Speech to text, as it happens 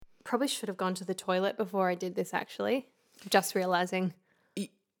probably should have gone to the toilet before I did this, actually. Just realising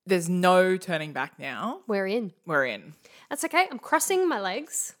There's no turning back now. we're in. We're in. That's okay. I'm crossing my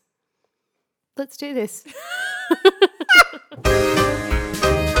legs. Let's do this.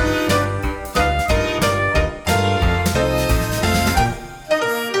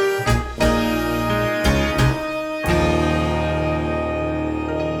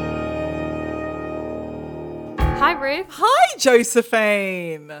 Hi, Ruth. Hi,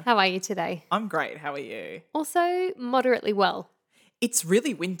 Josephine. How are you today? I'm great. How are you? Also, moderately well. It's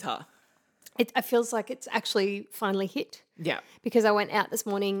really winter. It feels like it's actually finally hit. Yeah. Because I went out this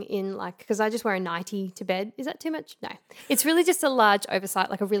morning in because I just wear a nightie to bed. Is that too much? No. It's really just a large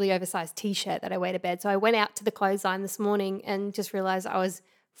oversized, like a really oversized T-shirt that I wear to bed. So I went out to the clothesline this morning and just realised I was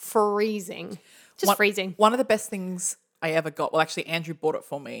freezing. Freezing. One of the best things I ever got, well, actually, Andrew bought it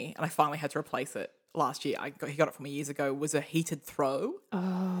for me and I finally had to replace it last year. He got it for me years ago, was a heated throw.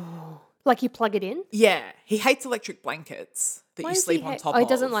 Oh. Like you plug it in? Yeah. He hates electric blankets that you sleep on top of. Oh, he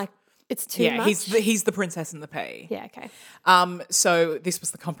doesn't like, it's too much? Yeah, he's the princess and the pea. Yeah, okay. So this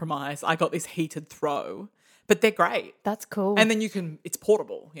was the compromise. I got this heated throw, but they're great. That's cool. And then it's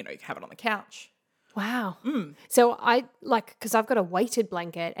portable. You can have it on the couch. Wow. So because I've got a weighted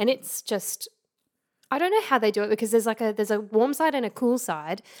blanket and it's just, I don't know how they do it because there's a warm side and a cool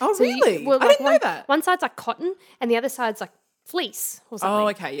side. Oh, so really? I didn't know that. One side's like cotton and the other side's like fleece or something. Oh,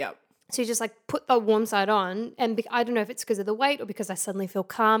 okay, yeah. So you just put the warm side on and I don't know if it's because of the weight or because I suddenly feel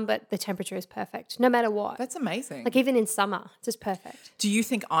calm, but the temperature is perfect no matter what. That's amazing. Like even in summer, it's just perfect. Do you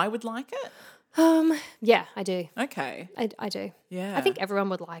think I would like it? Yeah, I do. Okay. I do. Yeah. I think everyone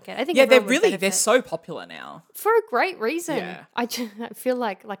would like it. I think they're so popular now. for a great reason. Yeah. I feel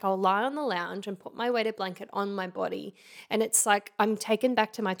like I'll lie on the lounge and put my weighted blanket on my body and it's like I'm taken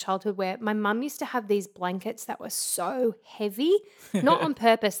back to my childhood where my mum used to have these blankets that were so heavy, not on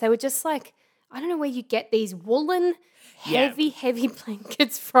purpose. They were just I don't know where you get these woolen heavy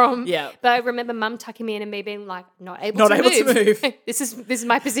blankets from. Yeah. But I remember mum tucking me in and me being like, not able Not to able move. to move. This is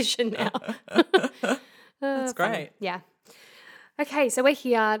my position now. That's great. Yeah. Okay, so we're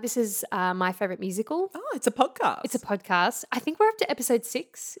here. This is my favourite musical. Oh, it's a podcast. It's a podcast. I think we're up to episode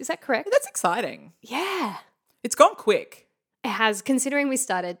 6. Is that correct? That's exciting. Yeah. It's gone quick. It has, considering we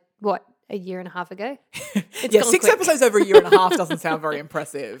started, a year and a half ago? It's Yeah, gone 6 quick. episodes over a year and a half doesn't sound very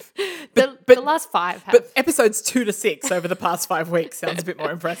impressive. The last 5 have. But episodes 2 to 6 over the past 5 weeks sounds a bit more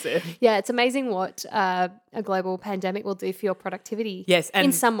impressive. Yeah, it's amazing what a global pandemic will do for your productivity. Yes, and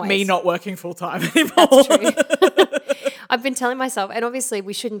in some ways. me not working full time anymore. That's true. I've been telling myself, and obviously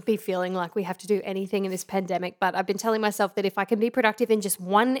we shouldn't be feeling like we have to do anything in this pandemic, but I've been telling myself that if I can be productive in just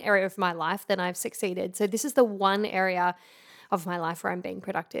one area of my life, then I've succeeded. So this is the one area of my life where I'm being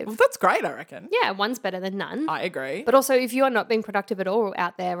productive. Well, that's great, I reckon. Yeah, one's better than none. I agree. But also, if you are not being productive at all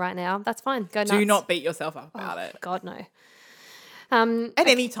out there right now, that's fine. Go nuts. Do not beat yourself up about it. God, no. At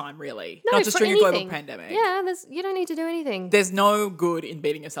any time, really. No, Not just for during a global anything. pandemic. Yeah, you don't need to do anything. There's no good in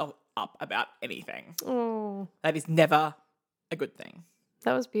beating yourself up about anything. Oh, That is never a good thing.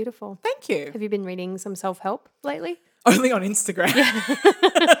 that was beautiful. Thank you. Have you been reading some self-help lately? Only on Instagram.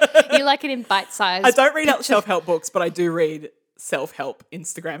 You like it in bite-sized. I don't read out self-help books, but I do read self-help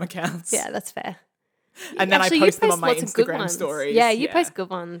Instagram accounts. Yeah, that's fair. And then Actually, I you post them on my lots of good Instagram ones. stories. Yeah, you post good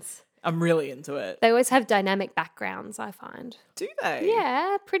ones. I'm really into it. They always have dynamic backgrounds, I find. Do they?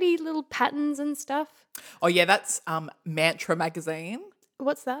 Yeah, pretty little patterns and stuff. Oh, yeah, that's Mantra magazine.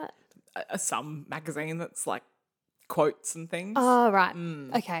 What's that? Some magazine that's like quotes and things. Oh, right.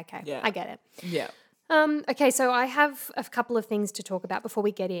 Okay. Yeah. I get it. Yeah. Okay, so I have a couple of things to talk about before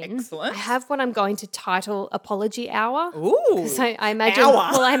we get in. Excellent. I have what I'm going to title Apology Hour. Ooh. So I imagine, Hour.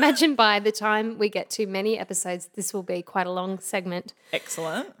 well, I imagine by the time we get to many episodes, this will be quite a long segment.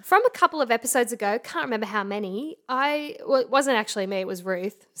 Excellent. From a couple of episodes ago, can't remember how many, it wasn't actually me, it was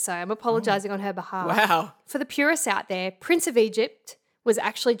Ruth. So I'm apologising on her behalf. Wow. For the purists out there, Prince of Egypt was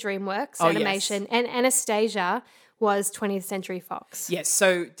actually DreamWorks Animation and Anastasia was 20th Century Fox. Yes,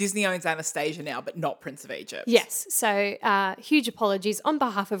 so Disney owns Anastasia now, but not Prince of Egypt. Yes, so huge apologies on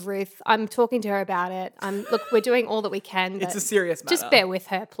behalf of Ruth. I'm talking to her about it. Look, we're doing all that we can. It's a serious matter. Just bear with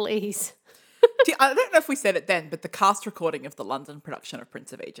her, please. I don't know if we said it then, but the cast recording of the London production of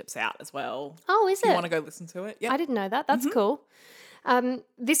Prince of Egypt's out as well. Oh, is You it? want to go listen to it? Yeah. I didn't know that. That's cool.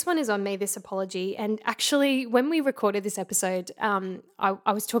 This one is on me, this apology. And actually, when we recorded this episode, I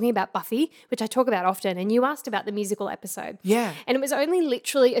was talking about Buffy, which I talk about often, and you asked about the musical episode. Yeah. And it was only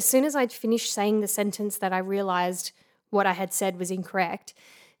literally as soon as I'd finished saying the sentence that I realised what I had said was incorrect.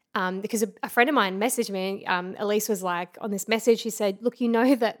 because a friend of mine messaged me. Elise was like, on this message, she said, "Look, you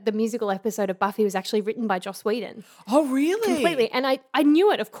know that the musical episode of Buffy was actually written by Joss Whedon." Oh, really? Completely. And I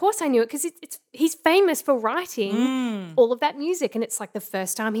knew it. Of course I knew it because he's famous for writing all of that music. And it's like the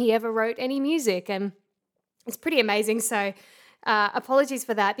first time he ever wrote any music. And it's pretty amazing. So apologies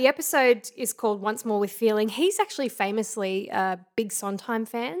for that. The episode is called Once More with Feeling. He's actually famously a big Sondheim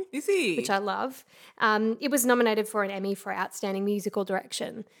fan. Is he? Which I love. It was nominated for an Emmy for Outstanding Musical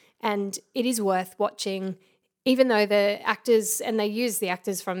Direction. And it is worth watching, even though the actors, and they use the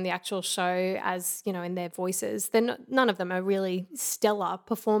actors from the actual show as, in their voices. None of them are really stellar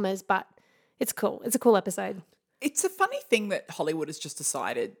performers, but it's cool. It's a cool episode. It's a funny thing that Hollywood has just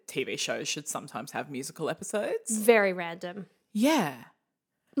decided TV shows should sometimes have musical episodes. Very random. Yeah.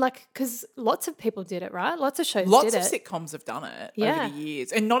 Like, because lots of people did it, right? Lots of shows Lots did of it. sitcoms have done it Yeah. over the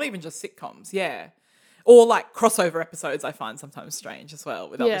years. And not even just sitcoms, yeah. Or like crossover episodes I find sometimes strange as well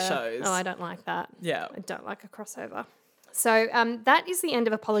with other shows. Oh, I don't like that. Yeah. I don't like a crossover. So that is the end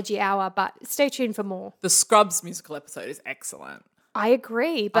of Apology Hour, but stay tuned for more. The Scrubs musical episode is excellent. I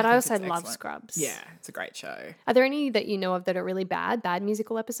agree, but I think also it's love excellent. Scrubs. Yeah, it's a great show. Are there any that you know of that are really bad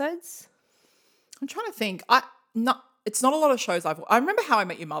musical episodes? I'm trying to think. It's not a lot of shows I remember How I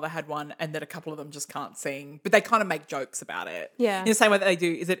Met Your Mother had one, and that a couple of them just can't sing, but they kind of make jokes about it. Yeah. In the same way that they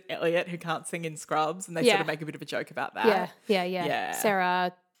do, is it Elliot who can't sing in Scrubs? And they sort Yeah. of make a bit of a joke about that. Yeah.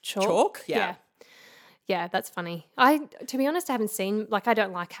 Sarah Chalk. Chalk? Yeah. Yeah, that's funny. To be honest, I haven't seen, I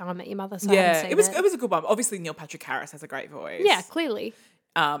don't like How I Met Your Mother, so I haven't seen it was a good one. Obviously, Neil Patrick Harris has a great voice. Yeah, clearly.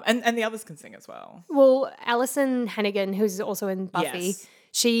 And the others can sing as well. Well, Alison Hannigan, who's also in Buffy, Yes.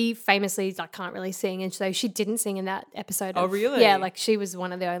 she famously can't really sing, and so she didn't sing in that episode. Oh, really? Yeah, she was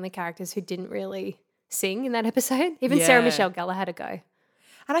one of the only characters who didn't really sing in that episode. Even Sarah Yeah. Michelle Gellar had a go.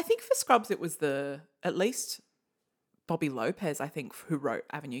 And I think for Scrubs, it was at least Bobby Lopez, I think, who wrote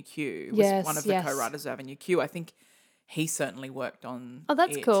Avenue Q, was one of the co-writers of Avenue Q. I think he certainly worked on Oh,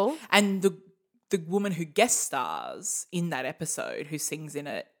 that's it. cool. And the woman who guest stars in that episode, who sings in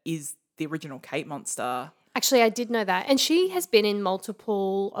it, is the original Kate Monster. Actually, I did know that. And she has been in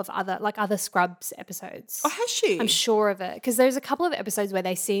multiple of other Scrubs episodes. Oh, has she? I'm sure of it. Because there's a couple of episodes where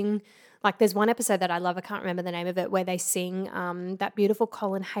they sing, there's one episode that I love, I can't remember the name of it, where they sing that beautiful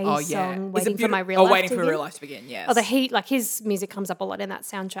Colin Hayes song, Waiting for My Real Life to Waiting for Begin. Real Life to Begin, yes. Oh, his music comes up a lot in that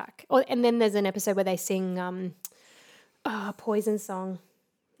soundtrack. And then there's an episode where they sing Poison Song.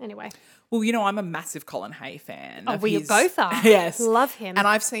 Anyway. Well, I'm a massive Colin Hay fan. Oh, you both are. Yes. Love him. And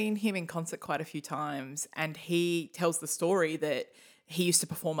I've seen him in concert quite a few times, and he tells the story that he used to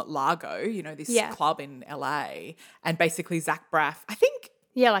perform at Largo, this club in LA, and basically Zach Braff, I think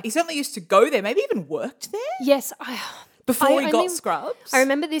he certainly used to go there, maybe even worked there Yes, before he got Scrubs. I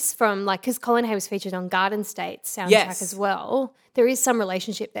remember this from because Colin Hay was featured on Garden State's soundtrack as well. There is some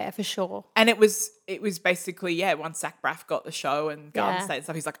relationship there for sure. And it was basically, once Zach Braff got the show and Garden State and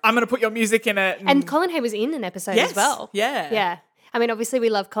stuff, he's like, I'm going to put your music in it. And Colin Hay was in an episode as well. Yeah. Yeah. I mean, obviously we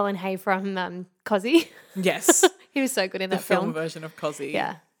love Colin Hay from Cosy. Yes. He was so good in the that film version of Cosy.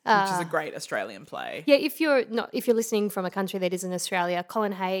 Yeah. Which is a great Australian play. Yeah, if you're listening from a country that isn't Australia,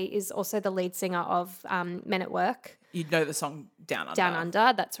 Colin Hay is also the lead singer of Men at Work. You'd know the song Down Under. Down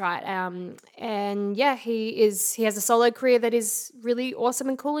Under, that's right. And he has a solo career that is really awesome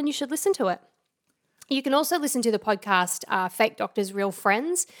and cool, and you should listen to it. You can also listen to the podcast Fake Doctors, Real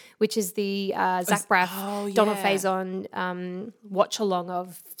Friends, which is the Zach Braff, Donald Faison watch-along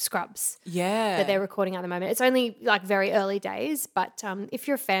of Scrubs. Yeah. That they're recording at the moment. It's only very early days, but if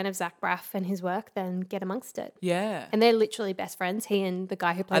you're a fan of Zach Braff and his work, then get amongst it. Yeah. And they're literally best friends, he and the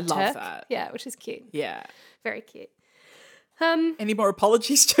guy who played Turk. I love that. Yeah, which is cute. Yeah. Very cute. Any more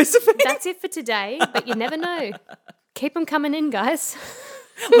apologies, Josephine? That's it for today, but you never know. Keep them coming in, guys.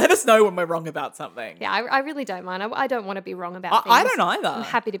 Let us know when we're wrong about something. Yeah, I really don't mind. I don't want to be wrong about things. I don't either. I'm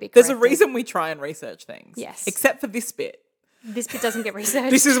happy to be corrected. There's a reason we try and research things. Yes. Except for this bit. This bit doesn't get researched.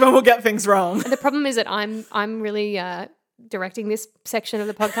 This is when we'll get things wrong. The problem is that I'm really directing this section of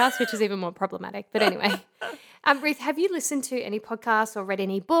the podcast, which is even more problematic. But anyway. Ruth, have you listened to any podcasts or read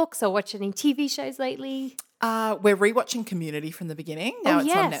any books or watched any TV shows lately? We're rewatching Community from the beginning. Now it's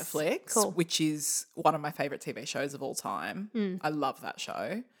on Netflix, which is one of my favourite TV shows of all time. I love that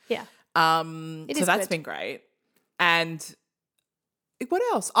show. Yeah. So that's been great. And what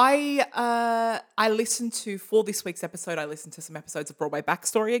else? I listened to, for this week's episode, I listened to some episodes of Broadway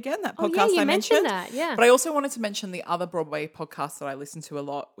Backstory again, that podcast you I mentioned. that, yeah. But I also wanted to mention the other Broadway podcast that I listen to a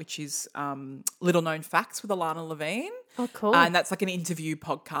lot, which is Little Known Facts with Alana Levine. Oh, cool. And that's like an interview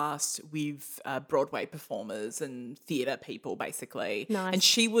podcast with Broadway performers and theatre people, basically. Nice. And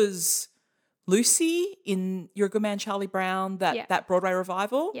she was Lucy in You're a Good Man, Charlie Brown, that Broadway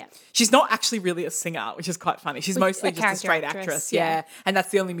revival. Yeah. She's not actually really a singer, which is quite funny. She's mostly just a straight actress. Yeah. And that's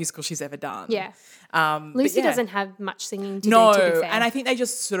the only musical she's ever done. Yeah. Lucy doesn't have much singing to do, to be fair. And I think they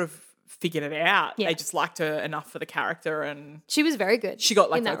just sort of figured it out. Yeah. They just liked her enough for the character, and she was very good. She got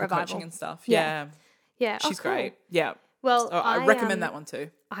like vocal coaching and stuff. Yeah. Yeah. She's great. Yeah. Well, so I recommend that one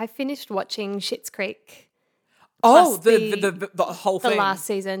too. I finished watching Schitt's Creek. Oh, the whole thing. The last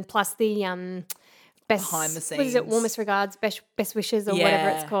season, plus the best behind the scenes. What is it? Warmest regards, best wishes, or whatever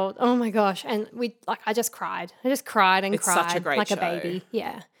it's called. Oh my gosh! And I just cried. I just cried and cried such a great like show. A baby.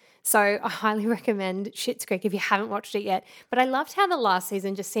 Yeah. So I highly recommend Schitt's Creek if you haven't watched it yet. But I loved how the last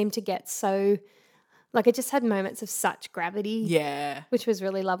season just seemed to get so, like, it just had moments of such gravity. Yeah. Which was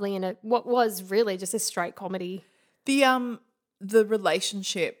really lovely, and what was really just a straight comedy. The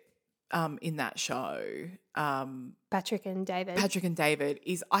relationship in that show, Patrick and David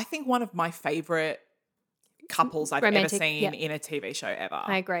is, I think, one of my favorite couples I've ever seen in a TV show ever.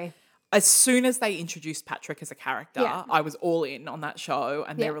 I agree. As soon as they introduced Patrick as a character, I was all in on that show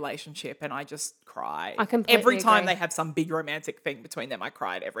and their relationship, and I just cry. I completely every time agree. they have some big romantic thing between them, I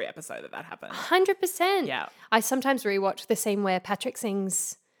cried every episode that happened. 100%. Yeah. I sometimes rewatch the scene where Patrick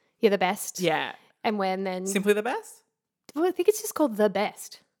sings "You're the Best." Yeah. And when then Simply the Best? Well, I think it's just called "The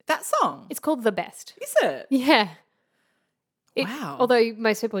Best." That song? It's called "The Best." Is it? Yeah. Wow. Although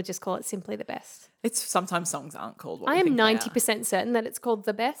most people just call it simply "The Best." It's sometimes songs aren't called what I we am think 90% certain that it's called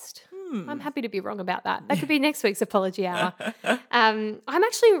 "The Best." I'm happy to be wrong about that. That could be next week's apology hour. I'm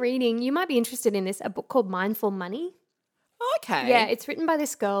actually reading, you might be interested in this, a book called Mindful Money. Okay. Yeah, it's written by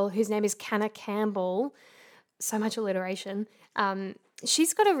this girl whose name is Canna Campbell. So much alliteration.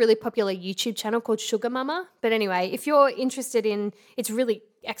 She's got a really popular YouTube channel called Sugar Mama. But anyway, if you're interested in, it's really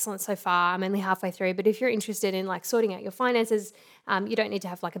excellent so far. I'm only halfway through. But if you're interested in like sorting out your finances, you don't need to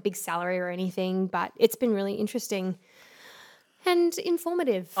have like a big salary or anything. But it's been really interesting and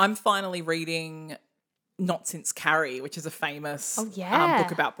informative. I'm finally reading Not Since Carrie, which is a famous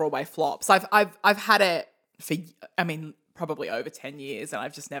book about Broadway flops. I've had it for, probably over 10 years, and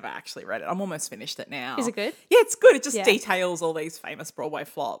I've just never actually read it. I'm almost finished it now. Is it good? Yeah, it's good. It just details all these famous Broadway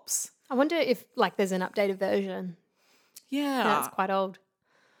flops. I wonder if like there's an updated version. Yeah. That's quite old.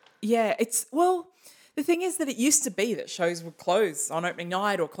 Yeah, the thing is that it used to be that shows would close on opening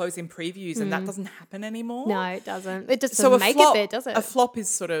night or close in previews, and that doesn't happen anymore. No, it doesn't. It just doesn't make it there, does it? A flop is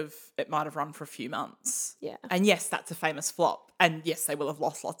sort of, it might have run for a few months. Yeah. And yes, that's a famous flop. And yes, they will have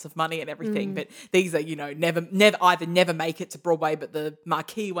lost lots of money and everything, but these are, never make it to Broadway, but the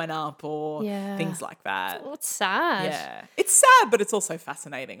marquee went up or things like that. Oh, it's sad. Yeah. It's sad, but it's also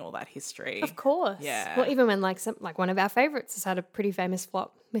fascinating, all that history. Of course. Yeah. Well, even when like one of our favourites has had a pretty famous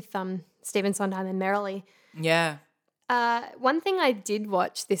flop with Stephen Sondheim and Merrily. Yeah. One thing I did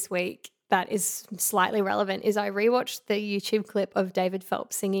watch this week that is slightly relevant is I rewatched the YouTube clip of David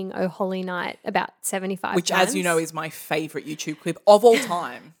Phelps singing "Oh Holy Night" about 75 Which, times. as you know, is my favourite YouTube clip of all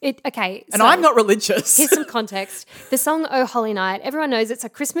time. And I'm not religious. Here's some context. The song "Oh Holy Night," everyone knows it's a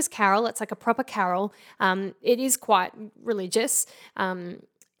Christmas carol. It's like a proper carol. It is quite religious. And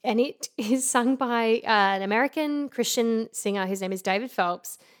it is sung by an American Christian singer. His name is David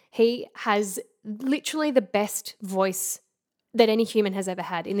Phelps. He has literally the best voice that any human has ever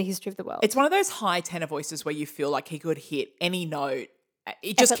had in the history of the world. It's one of those high tenor voices where you feel like he could hit any note.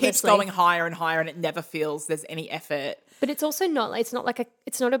 It just keeps going higher and higher, and it never feels there's any effort. But it's also not. It's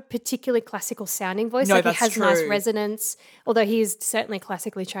not a particularly classical sounding voice. No, like that's he has true. nice resonance. Although he is certainly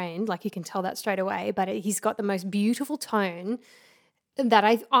classically trained, like you can tell that straight away. But he's got the most beautiful tone that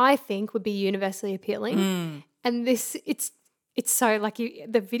I think would be universally appealing. And it's so like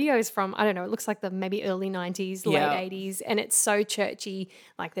the video is from, I don't know, it looks like the maybe early 90s, late 80s, and it's so churchy.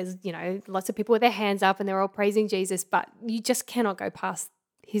 Like there's, lots of people with their hands up and they're all praising Jesus, but you just cannot go past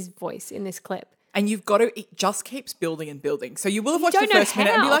his voice in this clip. And it just keeps building and building. So you will have watched the first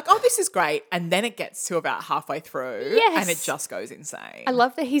minute and be like, oh, this is great. And then it gets to about halfway through and it just goes insane. I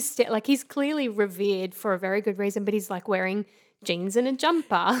love that he's clearly revered for a very good reason, but he's like wearing jeans and a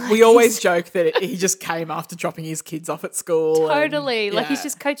jumper. We always joke that he just came after dropping his kids off at school. Totally. Like he's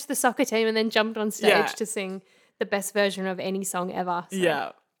just coached the soccer team and then jumped on stage to sing the best version of any song ever. So,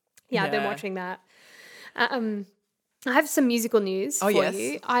 yeah, I've been watching that. I have some musical news for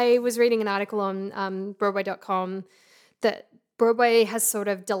you. I was reading an article on Broadway.com that Broadway has sort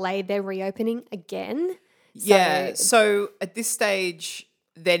of delayed their reopening again. So at this stage,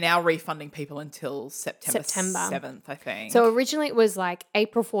 they're now refunding people until September 7th, I think. So originally it was like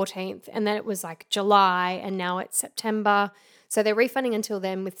April 14th, and then it was like July, and now it's September. So they're refunding until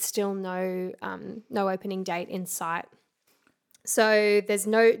then with still no opening date in sight. So there's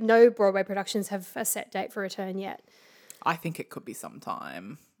no Broadway productions have a set date for return yet. I think it could be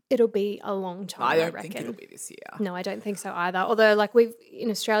sometime. It'll be a long time, I reckon. Think it'll be this year. No, I don't think so either. Although, like, in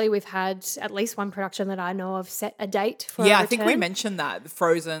Australia, we've had at least one production that I know of set a date for a return. I think we mentioned that.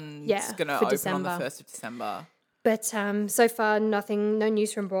 Frozen's going to open December. On the 1st of December. But so far, no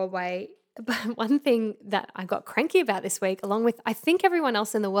news from Broadway. But one thing that I got cranky about this week, along with I think everyone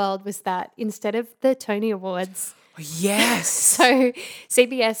else in the world, was that instead of the Tony Awards... Yes. So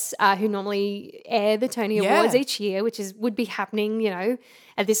CBS, who normally air the Tony Awards each year, which would be happening,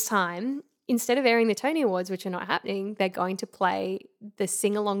 at this time, instead of airing the Tony Awards, which are not happening, they're going to play the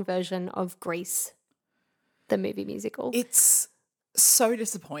sing-along version of Grease, the movie musical. It's so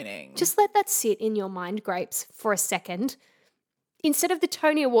disappointing. Just let that sit in your mind, Grapes, for a second. Instead of the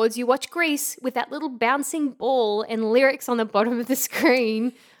Tony Awards, you watch Grease with that little bouncing ball and lyrics on the bottom of the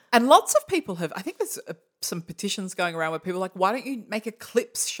screen. And lots of people have, I think there's some petitions going around where people are like, why don't you make a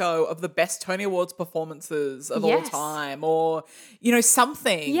clips show of the best Tony Awards performances of all time, or,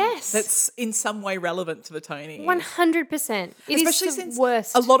 something that's in some way relevant to the Tonys. 100%. Especially since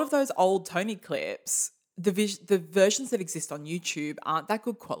worst. A lot of those old Tony clips, the versions that exist on YouTube aren't that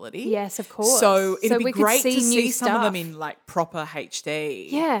good quality. Yes, of course. So it'd be great to see some of them in like proper HD.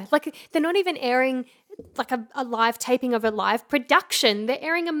 Yeah, like they're not even airing like a live taping of a live production. They're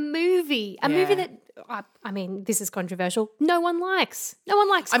airing a movie that, I mean, this is controversial. No one likes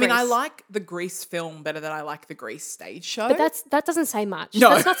Grease. I mean, I like the Grease film better than I like the Grease stage show. But that doesn't say much. No.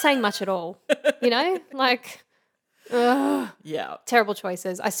 That's not saying much at all. Like... Ugh. Yeah. Terrible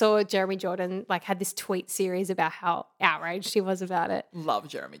choices. I saw Jeremy Jordan had this tweet series about how outraged he was about it. Love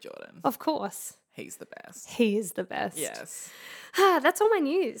Jeremy Jordan. Of course. He's the best. He is the best. Yes. That's all my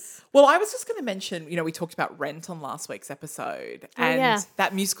news. Well, I was just going to mention, we talked about Rent on last week's episode. And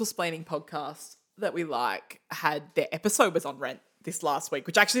that musical splaining podcast that we had their episode was on Rent this last week,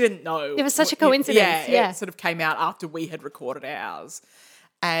 which I actually didn't know. It was such a coincidence. Yeah. It sort of came out after we had recorded ours.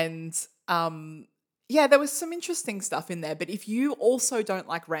 And there was some interesting stuff in there. But if you also don't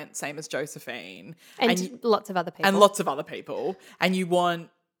like Rent, same as Josephine. And lots of other people. And you want,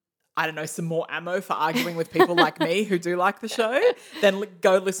 I don't know, some more ammo for arguing with people like me who do like the show, then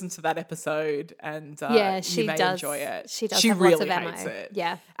go listen to that episode and you may enjoy it. She does She have really lots of ammo. hates it.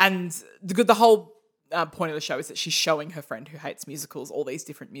 Yeah. And the whole point of the show is that she's showing her friend who hates musicals all these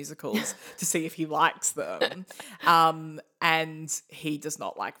different musicals to see if he likes them. And he does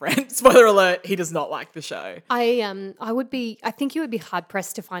not like Rent. Spoiler alert, he does not like the show. I think you would be hard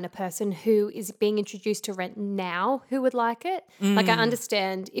pressed to find a person who is being introduced to Rent now who would like it. Like, I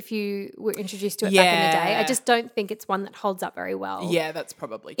understand if you were introduced to it back in the day. I just don't think it's one that holds up very well. Yeah, that's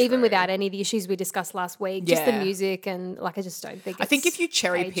probably true. Even without any of the issues we discussed last week, just the music and I just don't think it's I think if you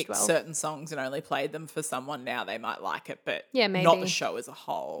cherry picked well. certain songs and only played them for someone now, they might like it, but maybe. Not the show as a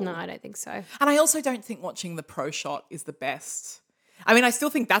whole. No, I don't think so. And I also don't think watching the pro shot is the best. I mean, I still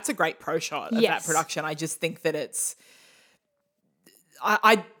think that's a great pro shot of that production. I just think that it's...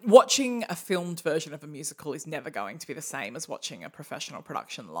 I watching a filmed version of a musical is never going to be the same as watching a professional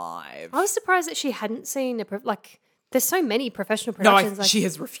production live. I was surprised that she hadn't seen there's so many professional productions. No, she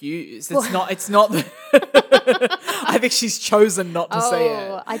has refused. It's not. I think she's chosen not to see it.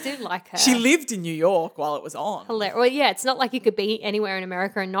 Oh, I do like her. She lived in New York while it was on. Hilarious. Well, yeah, it's not like you could be anywhere in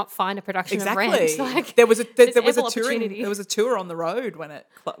America and not find a production of Rent. There was a tour on the road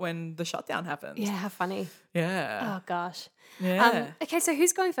when the shutdown happened. Yeah, how funny. Yeah. Oh gosh. Yeah. Okay, so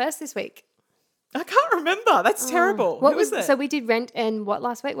who's going first this week? I can't remember. That's terrible. What was it? So we did Rent and what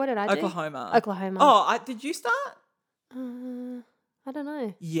last week? What did I do? Oklahoma. Oh, did you start? I don't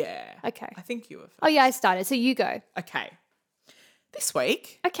know. Yeah. Okay. I think you were first. Oh, yeah, I started. So you go. Okay. This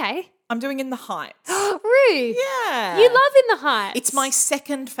week, okay, I'm doing In the Heights. Ruth. Yeah. You love In the Heights. It's my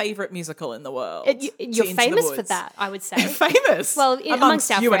second favourite musical in the world. You're famous for that, I would say. Famous? Well, amongst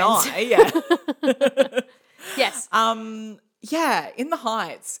our you friends. And I, yeah. Yes. Yeah, In the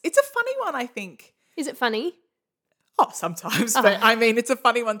Heights. It's a funny one, I think. Is it funny? Oh, sometimes. But I mean, it's a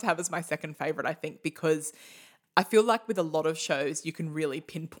funny one to have as my second favourite, I think, because I feel like with a lot of shows, you can really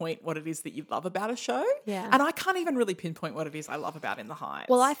pinpoint what it is that you love about a show. Yeah. And I can't even really pinpoint what it is I love about In the Heights.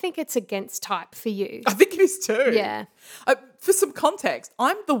 Well, I think it's against type for you. I think it is too. Yeah. For some context,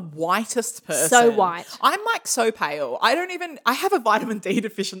 I'm the whitest person. So white. I'm so pale. I have a vitamin D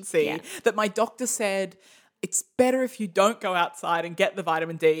deficiency that my doctor said, it's better if you don't go outside and get the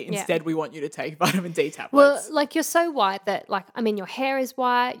vitamin D. Instead, we want you to take vitamin D tablets. Well, you're so white that, your hair is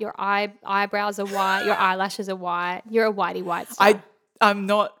white, your eyebrows are white, your eyelashes are white. You're a whitey white star. I'm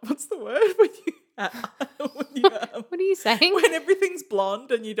not, what's the word when you What are you saying? When everything's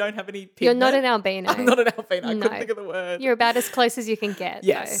blonde and you don't have any pigment. You're not an albino. I'm not an albino. I couldn't think of the word. You're about as close as you can get.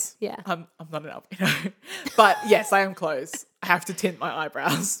 Yes. Though. Yeah. I'm not an albino. But yes, I am close. I have to tint my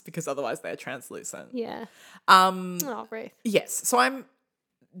eyebrows because otherwise they're translucent. Yeah. Ruth. Yes. So I'm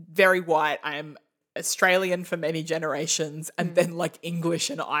very white. I am Australian for many generations and then like English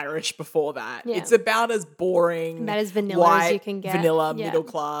and Irish before that. Yeah. It's about as boring, about as vanilla white, as you can get. Vanilla, middle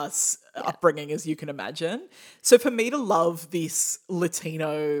class upbringing as you can imagine. So for me to love this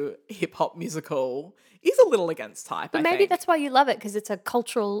Latino hip hop musical is a little against type. But maybe that's why you love it, because it's a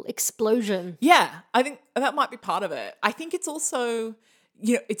cultural explosion. Yeah, I think that might be part of it. I think it's also,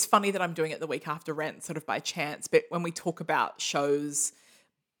 you know, it's funny that I'm doing it the week after Rent sort of by chance, but when we talk about shows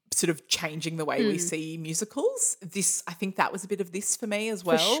sort of changing the way we see musicals, I think that was a bit of this for me as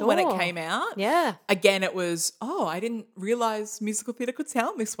well when it came out. Yeah. Again, it was, I didn't realise musical theatre could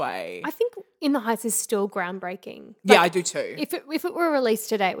sound this way. I think In the Heights is still groundbreaking. Yeah, I do too. If it were released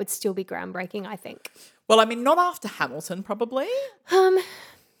today, it would still be groundbreaking, I think. Well, I mean, not after Hamilton, probably. No,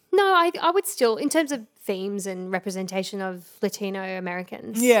 I would still, in terms of themes and representation of Latino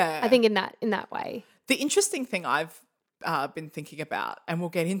Americans. Yeah. I think in that way. The interesting thing I've been thinking about, and we'll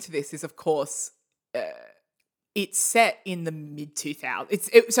get into this, is of course it's set in the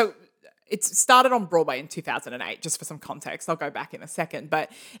mid-2000s. So it started on Broadway in 2008, just for some context. I'll go back in a second,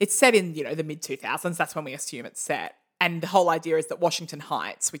 but it's set in, you know, the mid-2000s. That's when we assume it's set. And the whole idea is that Washington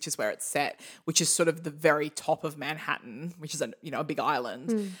Heights, which is where it's set, which is sort of the very top of Manhattan, which is a big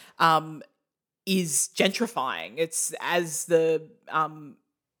island, is gentrifying. It's as the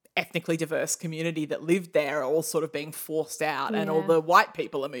ethnically diverse community that lived there are all sort of being forced out, and all the white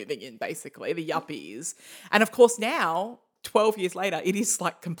people are moving in, basically, the yuppies. And of course now, 12 years later, it is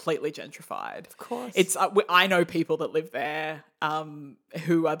like completely gentrified. Of course. It's I know people that live there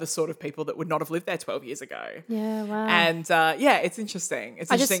who are the sort of people that would not have lived there 12 years ago. Yeah, wow. And it's interesting.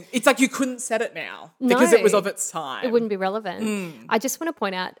 It's interesting. It's like you couldn't set it now because it was of its time. It wouldn't be relevant. I just want to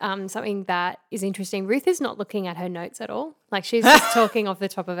point out something that is interesting. Ruth is not looking at her notes at all. Like, she's just talking off the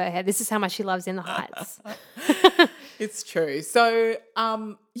top of her head. This is how much she loves In the Heights. It's true. So,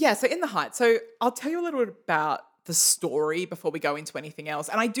 so In the Heights. So I'll tell you a little bit about the story before we go into anything else.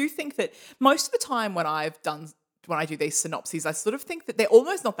 And I do think that most of the time when I do these synopses, I sort of think that they're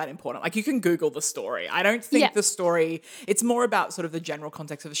almost not that important. Like, you can Google the story. I don't think the story, it's more about sort of the general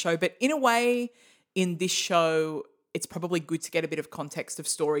context of the show. But in a way, in this show, it's probably good to get a bit of context of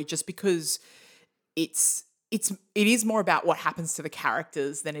story, just because it is more about what happens to the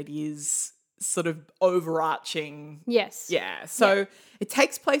characters than it is sort of overarching. Yes. Yeah. So it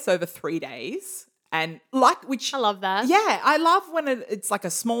takes place over 3 days. And which I love that. Yeah, I love when it's like a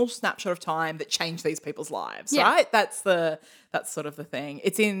small snapshot of time that changed these people's lives, right? That's sort of the thing.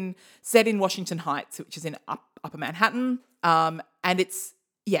 It's set in Washington Heights, which is in Upper Manhattan, and it's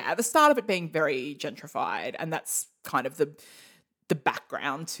at the start of it being very gentrified, and that's kind of the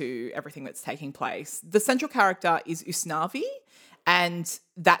background to everything that's taking place. The central character is Usnavi, and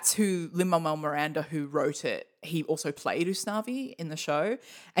that's who Lin-Manuel Miranda, who wrote it, he also played Usnavi in the show.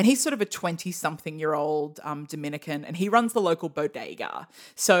 And he's sort of a 20-something-year-old Dominican, and he runs the local bodega.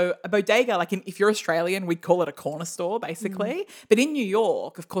 So a bodega, like if you're Australian, we'd call it a corner store, basically. But in New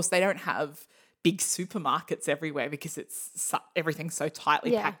York, of course, they don't have big supermarkets everywhere because everything's so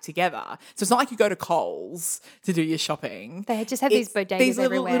tightly packed together. So it's not like you go to Coles to do your shopping. They just have these bodegas these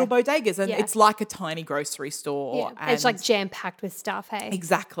everywhere. little bodegas, and it's like a tiny grocery store. Yeah. It's like jam-packed with stuff, hey?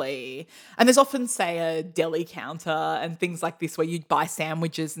 Exactly. And there's often, say, a deli counter and things like this where you'd buy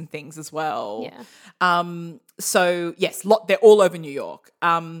sandwiches and things as well. Yeah. So, yes, they're all over New York.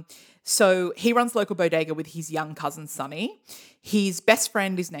 So he runs the local bodega with his young cousin, Sonny. His best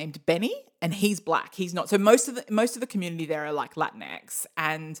friend is named Benny, and he's black. He's not. So most of the community there are like Latinx,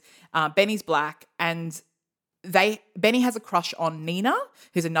 and Benny's black, and Benny has a crush on Nina,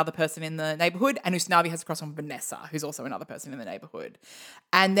 who's another person in the neighborhood, and Usnavi has a crush on Vanessa, who's also another person in the neighborhood.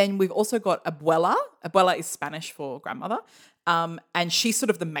 And then we've also got Abuela. Abuela is Spanish for grandmother. And she's sort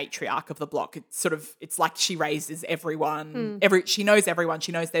of the matriarch of the block. It's like she raises everyone. She knows everyone.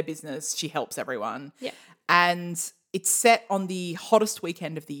 She knows their business. She helps everyone. Yeah. And it's set on the hottest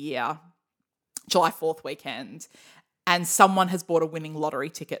weekend of the year, July 4th weekend. And someone has bought a winning lottery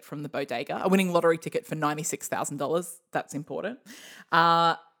ticket from the bodega, a winning lottery ticket for $96,000. That's important.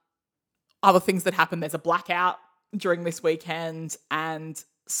 Other things that happen, there's a blackout during this weekend, and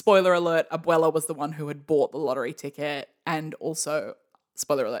spoiler alert, Abuela was the one who had bought the lottery ticket, and also,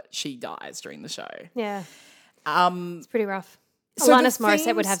 spoiler alert, she dies during the show. Yeah. It's pretty rough. So Alanis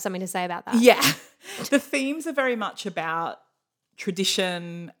Morissette would have something to say about that. Yeah. The themes are very much about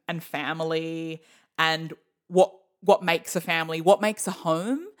tradition and family and what makes a family, what makes a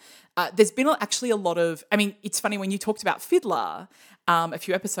home. There's been actually a lot of, I mean, it's funny when you talked about Fiddler a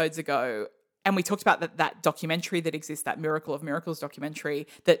few episodes ago, and we talked about that documentary that exists, that Miracle of Miracles documentary,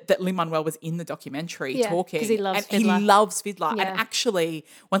 that Lin-Manuel was in the documentary talking. Because he loves Fiddler. He loves Fiddler. Yeah. And actually,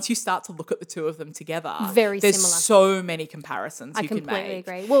 once you start to look at the two of them together, there's similar. So many comparisons you can make. I completely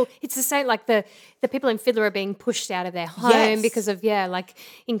agree. Well, it's the same, like the people in Fiddler are being pushed out of their home because of, like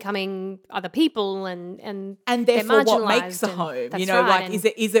incoming other people and therefore what makes a home, you know, right.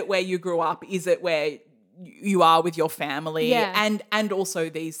 Like is it where you grew up? Is it where you are with your family, and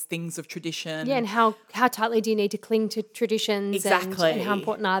also these things of tradition. Yeah, and how tightly do you need to cling to traditions? Exactly. And how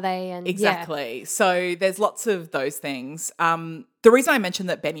important are they? And exactly. So there's lots of those things. The reason I mentioned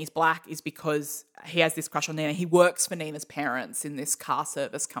that Benny's black is because he has this crush on Nina. He works for Nina's parents in this car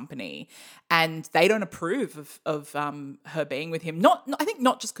service company, and they don't approve of her being with him. I think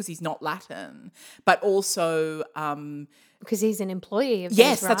not just because he's not Latin, but also because he's an employee of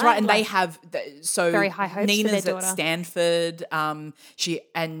yes, theirs, that's right. And they have very high hopes Nina's for their daughter. At Stanford.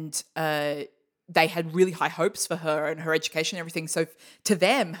 They had really high hopes for her and her education and everything. So to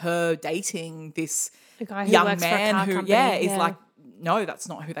them, her dating this young man who is like, no, that's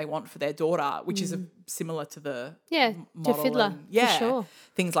not who they want for their daughter, which is similar to the model to Fiddler, for sure.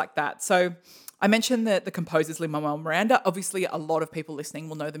 Things like that. So I mentioned that the composer's Lin-Manuel Miranda. Obviously, a lot of people listening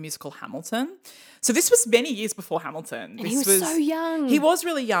will know the musical Hamilton. So this was many years before Hamilton. And he was so young. He was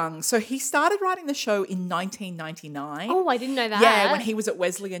really young. So he started writing the show in 1999. Oh, I didn't know that. Yeah, when he was at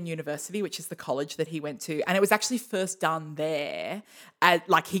Wesleyan University, which is the college that he went to. And it was actually first done there.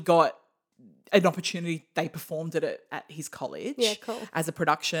 He got an opportunity. They performed it at his college as a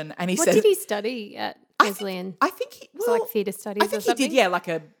production. And what did he study at Wesleyan? I think he like theatre studies. I think or something? he did, like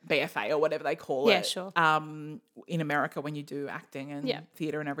a BFA or whatever they call it. Yeah, sure. In America, when you do acting and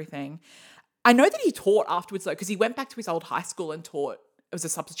theatre and everything, I know that he taught afterwards though, because he went back to his old high school and taught as a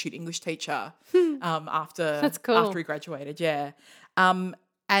substitute English teacher after That's cool. after he graduated. Yeah.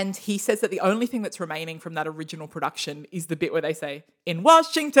 And he says that the only thing that's remaining from that original production is the bit where they say, in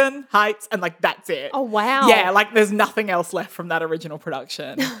Washington Heights, and like that's it. Oh, wow. Yeah, like there's nothing else left from that original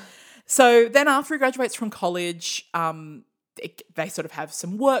production. So then after he graduates from college, they sort of have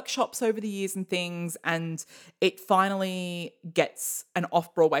some workshops over the years and things, and it finally gets an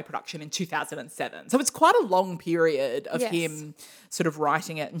off-Broadway production in 2007. So it's quite a long period of him sort of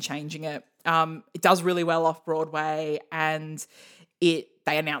writing it and changing it. It does really well off-Broadway, and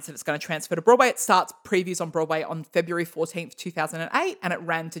they announce that it's going to transfer to Broadway. It starts previews on Broadway on February 14th, 2008, and it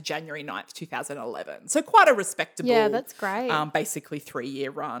ran to January 9th, 2011. So quite a respectable, that's great. Basically 3-year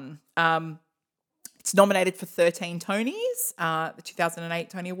run. It's nominated for 13 Tonys, the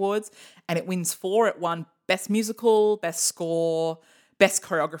 2008 Tony Awards, and it wins 4. It won Best Musical, Best Score, Best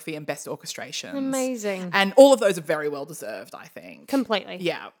Choreography, and Best Orchestration. Amazing. And all of those are very well deserved, I think. Completely.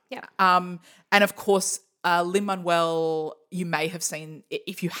 Yeah. Yeah. And of course, Lin-Manuel, you may have seen,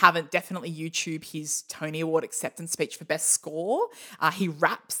 if you haven't, definitely YouTube his Tony Award acceptance speech for Best Score. He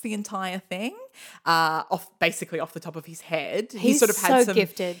raps the entire thing off the top of his head. He's sort of had so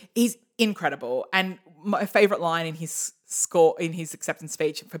gifted. He's incredible. And my favourite line in his acceptance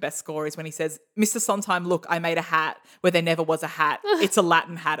speech for Best Score is when he says, "Mr. Sondheim, look, I made a hat where there never was a hat. It's a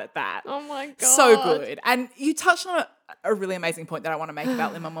Latin hat at that." Oh my God. So good. And you touched on a really amazing point that I want to make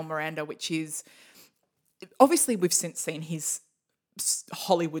about Lin-Manuel Miranda, which is, obviously, we've since seen his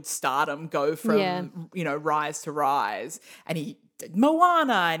Hollywood stardom go from, rise to rise. And he did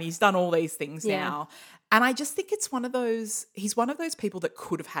Moana and he's done all these things now. And I just think he's one of those people that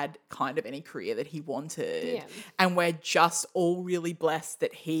could have had kind of any career that he wanted. Yeah. And we're just all really blessed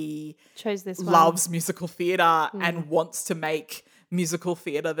that he chose this loves musical theatre and wants to make musical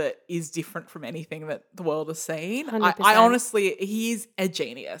theatre that is different from anything that the world has seen. I honestly, he's a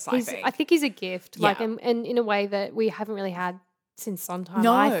genius, I think. I think he's a gift, and in a way that we haven't really had since Sondheim,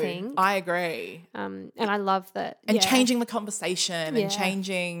 no, I think. I agree. And I love that. And changing the conversation and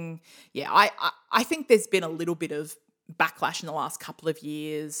changing, I think there's been a little bit of backlash in the last couple of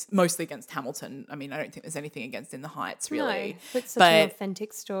years, mostly against Hamilton. I mean, I don't think there's anything against In the Heights, really. No, it's such an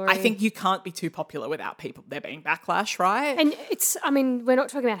authentic story. I think you can't be too popular without there being backlash, right? And we're not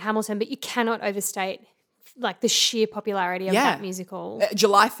talking about Hamilton, but you cannot overstate like the sheer popularity of that musical.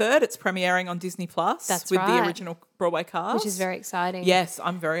 July 3rd, it's premiering on Disney Plus with the original Broadway cast, which is very exciting. Yes,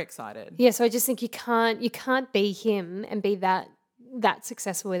 I'm very excited. Yeah, so I just think you can't be him and be that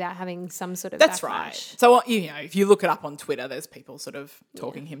successful without having some sort of That's backlash. Right. So, if you look it up on Twitter, there's people sort of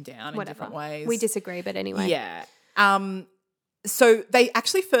talking him down in different ways. We disagree, but anyway. Yeah. So they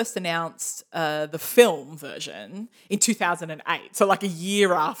actually first announced the film version in 2008. So like a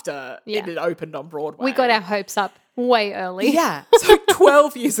year after it had opened on Broadway. We got our hopes up way early. Yeah. So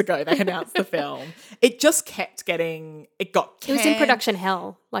 12 years ago they announced the film. It just kept getting, it got canned. It was in production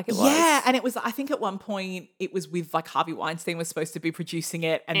hell, like it was. Yeah, and it was, I think at one point it was with like Harvey Weinstein was supposed to be producing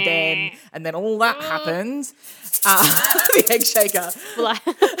it, and then all that happened. The egg shaker.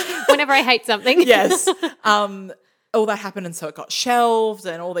 Whenever I hate something. Yes. All that happened, and so it got shelved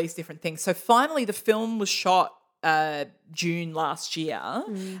and all these different things. So finally the film was shot June last year,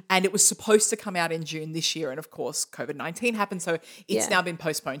 and it was supposed to come out in June this year, and of course COVID-19 happened, so it's now been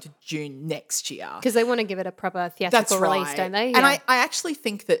postponed to June next year. Because they want to give it a proper theatrical release, don't they? Yeah. And I actually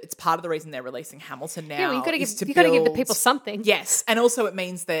think that it's part of the reason they're releasing Hamilton now. Yeah, well, you got to give the people something. Yes, and also it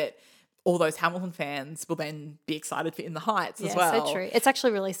means that all those Hamilton fans will then be excited for In the Heights as well. Yeah, so true. It's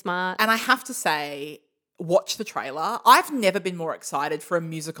actually really smart. And I have to say, watch the trailer. I've never been more excited for a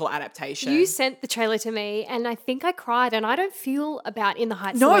musical adaptation. You sent the trailer to me and I think I cried, and I don't feel about In the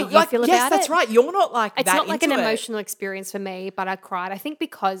Heights the way you feel about it. Yes, that's right. You're not like it's that not like an into it. emotional experience for me, but I cried. I think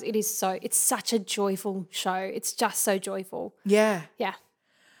because it's such a joyful show. It's just so joyful. Yeah. Yeah.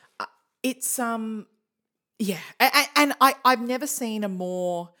 It's yeah. And I've never seen a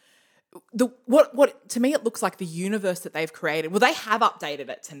more what to me it looks like the universe that they've created. Well, they have updated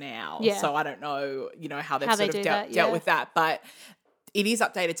it to now, so I don't know, how they've sort of dealt with that, but it is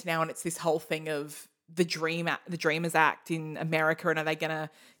updated to now, and it's this whole thing of the Dreamers Act in America, and are they going to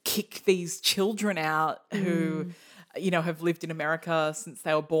kick these children out who have lived in America since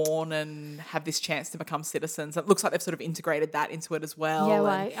they were born and have this chance to become citizens? It looks like they've sort of integrated that into it as well. Yeah,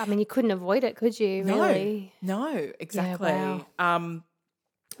 well, I mean, you couldn't avoid it, could you? Really? No, exactly. Yeah, wow.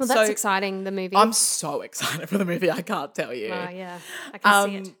 Well, that's exciting, the movie. I'm so excited for the movie, I can't tell you. Oh, yeah. I can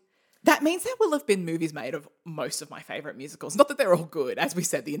see it. That means there will have been movies made of most of my favourite musicals. Not that they're all good. As we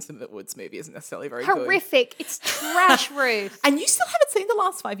said, the Into the Woods movie isn't necessarily very good. Horrific. It's trash, Ruth. And you still haven't seen the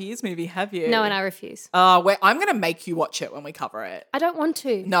Last 5 Years movie, have you? No, and I refuse. I'm going to make you watch it when we cover it. I don't want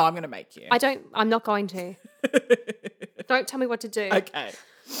to. No, I'm going to make you. I'm not going to. Don't tell me what to do. Okay.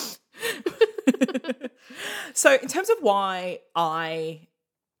 So in terms of why I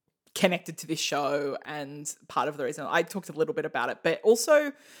connected to this show, and part of the reason I talked a little bit about it, but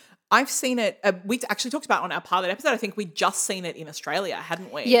also I've seen it. We actually talked about on our pilot episode. I think we'd just seen it in Australia,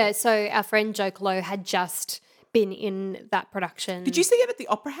 hadn't we? Yeah. So our friend Joe Clo had just been in that production. Did you see it at the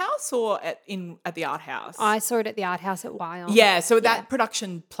Opera House or at the Art House? I saw it at the Art House at Wyong. Yeah, so that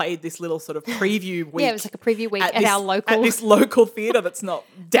production played this little sort of preview week. Yeah, it was like a preview week at this local theatre that's not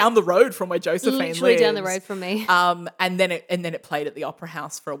down the road from where Josephine literally lives. down the road from me. And then it played at the Opera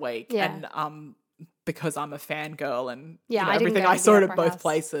House for a week. Yeah. And because I'm a fangirl and everything, I saw it at both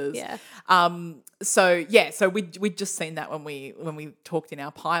places. Yeah. So we'd just seen that when we talked in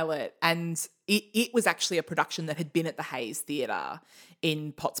our pilot, and it was actually a production that had been at the Hayes Theatre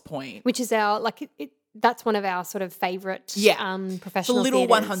in Potts Point, which is our that's one of our sort of favourite professional the little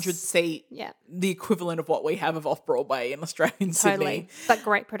theatres. 100 seat, the equivalent of what we have of Off Broadway in Australian Sydney. But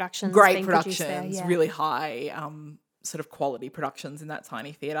great productions. Really high sort of quality productions in that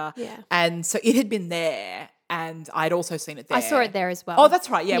tiny theatre. Yeah. And so it had been there, and I'd also seen it there. I saw it there as well. Oh,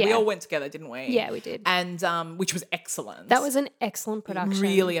 that's right. Yeah, we all went together, didn't we? Yeah, we did. And which was excellent. That was an excellent production.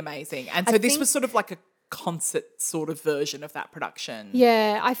 Really amazing. And so this was sort of like a concert sort of version of that production.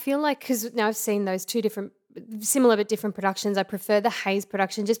 Yeah, I feel like because now I've seen those two similar but different productions, I prefer the Hayes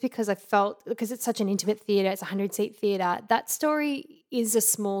production just because because it's such an intimate theatre, it's a 100-seat theatre, that story is a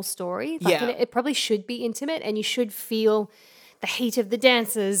small story. It probably should be intimate, and you should feel the heat of the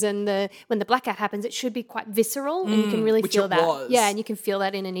dancers, and when the blackout happens, it should be quite visceral, and you can really feel that. Was. Yeah, and you can feel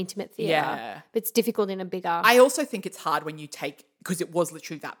that in an intimate theatre. Yeah. But it's difficult in a bigger. I also think it's hard when you take, because it was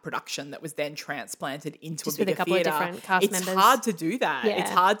literally that production that was then transplanted into just a bigger with a couple theatre. Of different cast members. It's hard to do that. Yeah.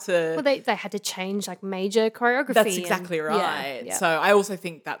 It's hard to. Well, they had to change like major choreography. That's exactly right. Yeah. So I also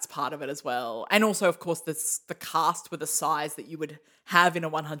think that's part of it as well. And also, of course, the cast were the size that you would have in a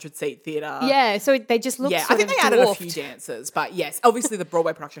 100-seat theatre. Yeah, so they just looked I think they added a few dancers, but yes, obviously the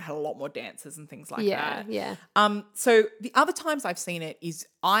Broadway production had a lot more dancers and things like that. Yeah. So the other times I've seen it is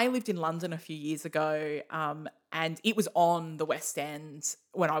I lived in London a few years ago, and it was on the West End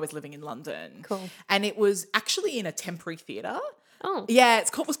when I was living in London. Cool. And it was actually in a temporary theatre. Oh. Yeah,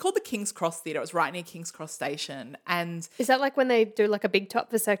 it was called the King's Cross Theatre. It was right near King's Cross Station. And is that like when they do like a big top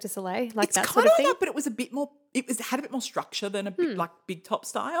for Cirque du Soleil? Like it's that kind sort of thing? That, but it was a bit more, it had a bit more structure than a bit like big top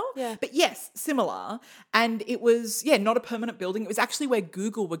style. Yeah. But yes, similar. And it was, not a permanent building. It was actually where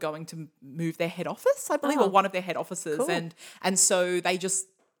Google were going to move their head office, I believe, or one of their head offices. Cool. And so they just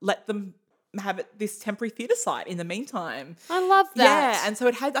let them have this temporary theatre site in the meantime. I love that. Yeah, and so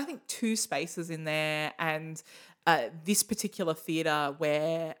it had, I think, 2 spaces in there, and this particular theatre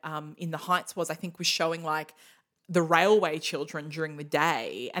where In the Heights was, I think, was showing like the railway children during the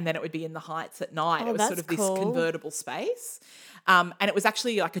day, and then it would be In the Heights at night. It was sort of this convertible space. And it was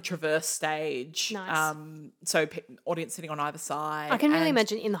actually like a traverse stage. Nice. So audience sitting on either side. I can really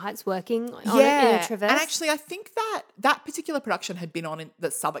imagine In the Heights working on it in a traverse. And actually I think that particular production had been on in the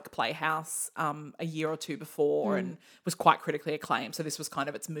Southwark Playhouse a year or 2 before and was quite critically acclaimed. So this was kind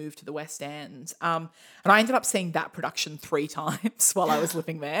of its move to the West End. And I ended up seeing that production 3 times while I was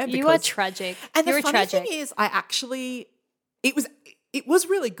living there. You are tragic. And the funny thing is it was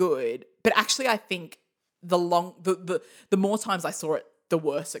really good, but actually I think the more times I saw it, the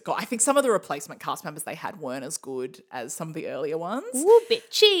worse it got. I think some of the replacement cast members they had weren't as good as some of the earlier ones. Ooh,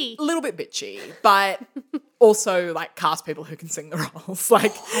 bitchy. A little bit bitchy, but also like cast people who can sing the roles.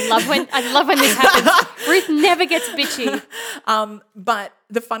 Like I love when this happens. Ruth never gets bitchy. But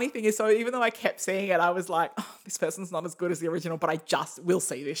the funny thing is, so even though I kept seeing it, I was like, oh, this person's not as good as the original, but I just will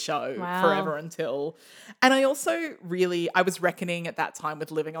see this show forever until. And I also I was reckoning at that time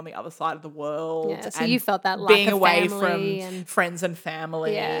with living on the other side of the world. Yeah, so you felt that lack being of away family from friends and family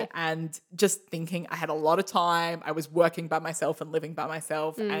and just thinking I had a lot of time. I was working by myself and living by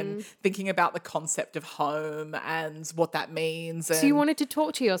myself and thinking about the concept of home and what that means. So you wanted to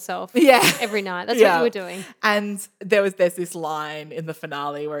talk to yourself every night. That's what you were doing. And there's this line in the finale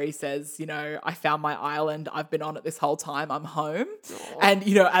where he says, you know, I found my island. I've been on it this whole time. I'm home. Aww. And,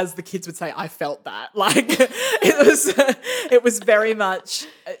 you know, as the kids would say, I felt that. Like it was very much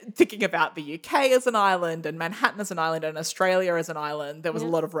thinking about the UK as an island and Manhattan as an island and Australia as an island. There was a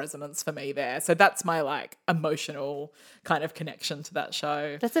lot of resonance for me there. So that's my like emotional kind of connection to that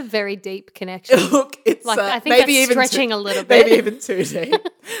show. That's a very deep connection. Look, it's like I think maybe that's stretching a little bit. Maybe even too deep.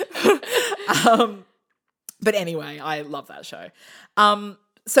 But anyway, I love that show.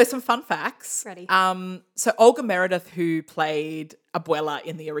 So some fun facts. Ready. So Olga Meredith, who played Abuela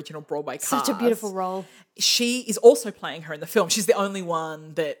in the original Broadway cast. Such a beautiful role. She is also playing her in the film. She's the only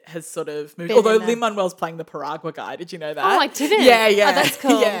one that has sort of moved. Although Lin-Manuel's playing the Paragua guy. Did you know that? Oh, I didn't. Yeah. Oh, that's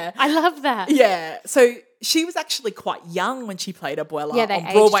cool. Yeah. I love that. Yeah. So she was actually quite young when she played Abuela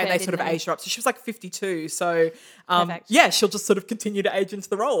on Broadway, and they sort of aged her up. So she was like 52. So she'll just sort of continue to age into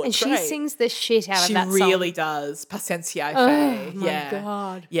the role. And she sings the shit out of that song. She really does. Paciencia Fe. Oh my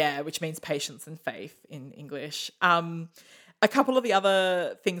God. Yeah, which means patience and faith in English. A couple of the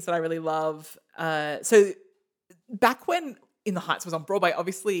other things that I really love. So back when In the Heights was on Broadway,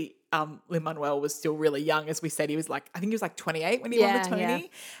 obviously Lin-Manuel was still really young. As we said, I think he was like 28 when he won the Tony. Yeah.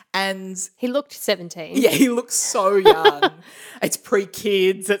 And he looked 17. Yeah, he looks so young. It's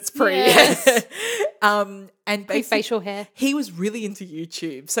pre-kids. It's pre... Yes. And facial hair. He was really into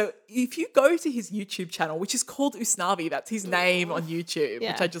YouTube. So if you go to his YouTube channel, which is called Usnavi, that's his name on YouTube,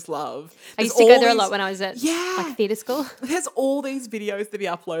 which I just love. I used to go there a lot when I was at like theatre school. There's all these videos that he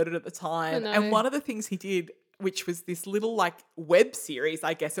uploaded at the time. And one of the things he did, which was this little like web series,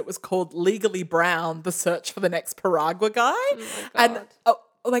 I guess it was called Legally Brown, The Search for the Next Paragua Guy. Oh my God. And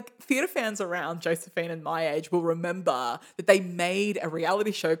like theatre fans around Josephine and my age will remember that they made a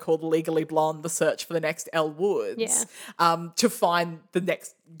reality show called Legally Blonde, The Search for the Next Elle Woods to find the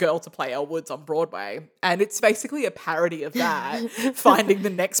next girl to play Elle Woods on Broadway. And it's basically a parody of that, finding the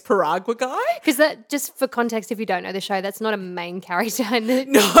next Paragua guy. Because that, just for context, if you don't know the show, that's not a main character.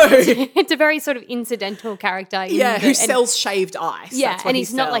 No. It's a very sort of incidental character. Who sells shaved ice. Yeah, and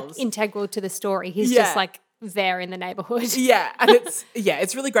he's not like integral to the story. He's just like there in the neighborhood. Yeah, and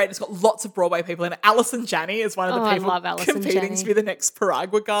it's really great. It's got lots of Broadway people in it. Alison Janney is one of the people competing to be the next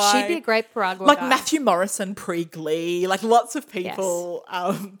Paragua guy. She'd be a great Paragua guy. Like guy. Matthew Morrison pre-Glee, like lots of people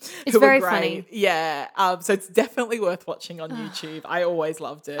it's who very are great. Funny. Yeah, so it's definitely worth watching on YouTube. I always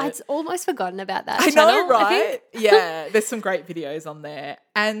loved it. I'd almost forgotten about that channel, know, right? Yeah, there's some great videos on there.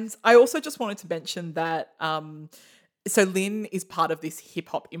 And I also just wanted to mention that so Lynn is part of this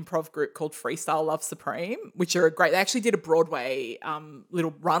hip-hop improv group called Freestyle Love Supreme, which are great. They actually did a Broadway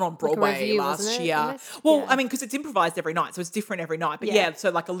little run on Broadway review, last year. Well, I mean, because it's improvised every night, so it's different every night. But so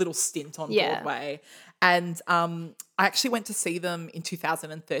like a little stint on Broadway. And I actually went to see them in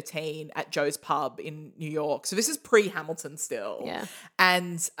 2013 at Joe's Pub in New York. So this is pre-Hamilton still. Yeah.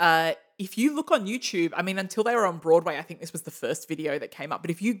 And if you look on YouTube, I mean, until they were on Broadway, I think this was the first video that came up. But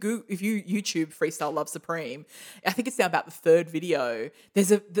if you YouTube Freestyle Love Supreme, I think it's now about the third video. There's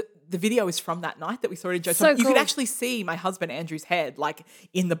the video is from that night that we saw it in Joe's Pub. You could actually see my husband Andrew's head like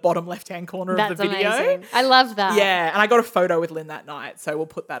in the bottom left-hand corner of the video. Amazing. I love that. Yeah, and I got a photo with Lynn that night, so we'll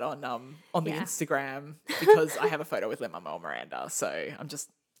put that on the Instagram because I have a photo with Lin-Manuel Miranda. So I'm just,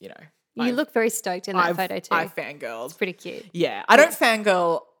 You look very stoked in that photo too. I fangirled. It's pretty cute. Yeah. I don't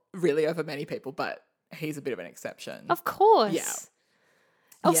fangirl really over many people, but he's a bit of an exception. Of course. Yeah.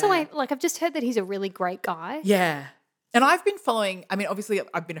 Also, I've just heard that he's a really great guy. Yeah. And I've been following, I mean, obviously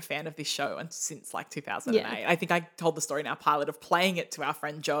I've been a fan of this show since like 2008. Yeah. I think I told the story in our pilot of playing it to our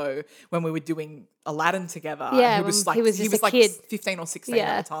friend Joe when we were doing Aladdin together. Yeah, he was like, he was like kid. 15 or 16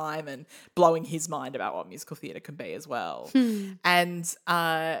 at the time and blowing his mind about what musical theatre can be as well. And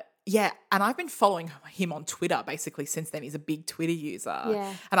yeah, and I've been following him on Twitter basically since then. He's a big Twitter user.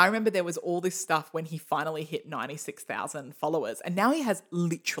 Yeah. And I remember there was all this stuff when he finally hit 96,000 followers. And now he has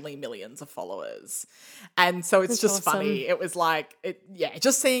literally millions of followers. And so it's just awesome. Funny. It was like,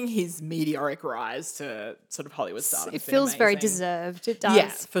 just seeing his meteoric rise to sort of Hollywood stardom. It feels very deserved. It does. Yeah,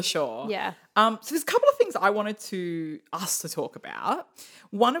 for sure. Yeah. So there's a couple of things I wanted us to talk about.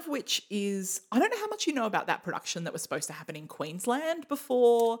 One of which is, I don't know how much you know about that production that was supposed to happen in Queensland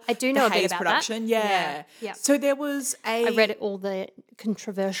before. I do know a bit about production. That. Yeah. So there was I read all the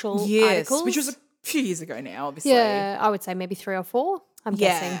controversial articles. Which was a few years ago now, obviously. Yeah, I would say maybe 3 or 4, I'm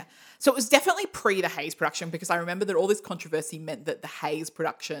guessing. So it was definitely pre the Hayes production because I remember that all this controversy meant that the Hayes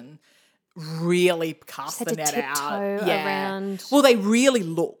production really cast the net out. Around. Well, they really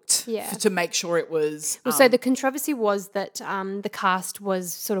looked to make sure it was. So the controversy was that the cast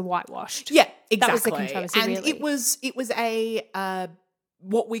was sort of whitewashed. Yeah, exactly. That was the controversy, and really. it was a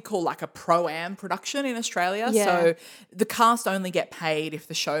what we call like a pro-am production in Australia. Yeah. So the cast only get paid if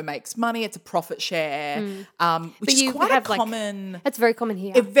the show makes money. It's a profit share, which is quite a common... It's very common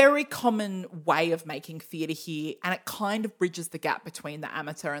here. A very common way of making theatre here, and it kind of bridges the gap between the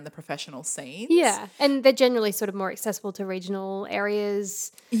amateur and the professional scenes. Yeah, and they're generally sort of more accessible to regional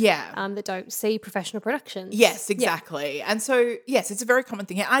areas that don't see professional productions. Yes, exactly. Yeah. And so, yes, it's a very common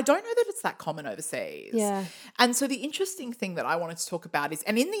thing here. I don't know that it's that common overseas. Yeah. And so the interesting thing that I wanted to talk about is,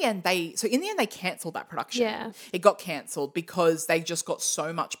 and in the end they cancelled that production. Yeah. It got cancelled because they just got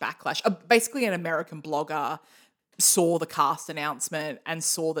so much backlash. Basically an American blogger saw the cast announcement and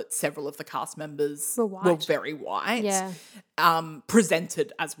saw that several of the cast members were very white.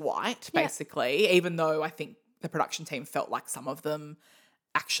 Presented as white, basically, even though I think the production team felt like some of them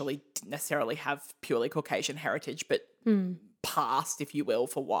actually didn't necessarily have purely Caucasian heritage, but passed, if you will,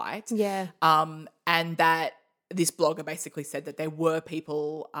 for white. Yeah. And that this blogger basically said that there were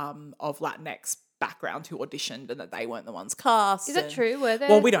people of Latinx background who auditioned and that they weren't the ones cast. Is that true? Were there?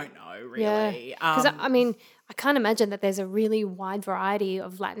 Well, we don't know, really. Because, I mean, I can't imagine that there's a really wide variety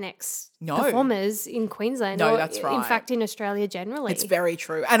of Latinx performers in Queensland. No, that's right. In fact, in Australia generally. It's very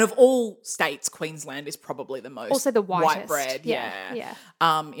true. And of all states, Queensland is probably the most also the whitest. White bread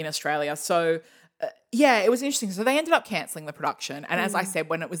in Australia. So... it was interesting. So they ended up cancelling the production. And as I said,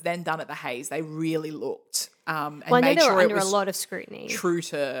 when it was then done at the Hayes, they really looked and made sure it was under a lot of scrutiny. True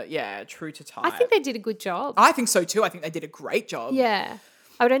to type. I think they did a good job. I think so too. I think they did a great job. Yeah.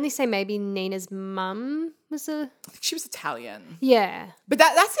 I would only say maybe Nina's mum was I think she was Italian. Yeah. But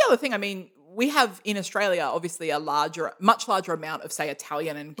that's the other thing. I mean, we have in Australia obviously much larger amount of, say,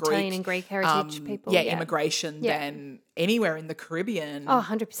 Italian and Greek heritage people. Immigration than anywhere in the Caribbean. Oh,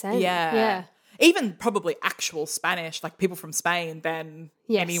 100%. Yeah. Even probably actual Spanish, like people from Spain, than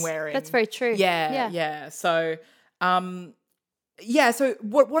anywhere in... That's very true. Yeah. So, so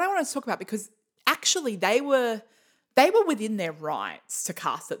what I want to talk about, because actually they were within their rights to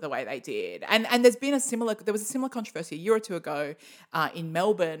cast it the way they did. And there was a similar controversy a year or two ago in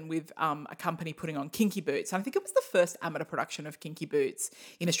Melbourne with a company putting on Kinky Boots. And I think it was the first amateur production of Kinky Boots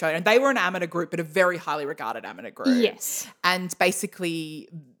in Australia. And they were an amateur group, but a very highly regarded amateur group. Yes. And basically...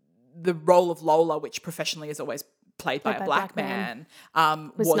 the role of Lola, which professionally is always played by a black man,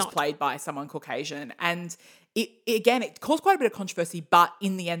 was played by someone Caucasian. And it caused quite a bit of controversy, but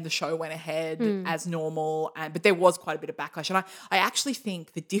in the end the show went ahead as normal. But there was quite a bit of backlash. And I actually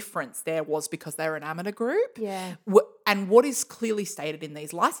think the difference there was because they're an amateur group. Yeah. And what is clearly stated in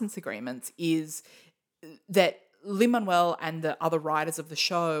these license agreements is that Lin-Manuel and the other writers of the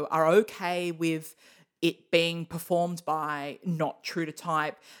show are okay with it being performed by, not true to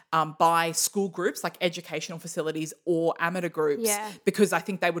type, by school groups like educational facilities or amateur groups, because I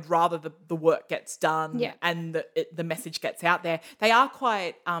think they would rather the work gets done and the message gets out there. They are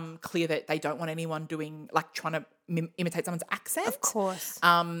quite clear that they don't want anyone doing, like, trying to imitate someone's accent. Of course.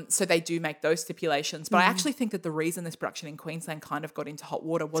 So they do make those stipulations. But I actually think that the reason this production in Queensland kind of got into hot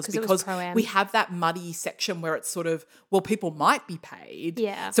water was because we have that muddy section where it's sort of, well, people might be paid.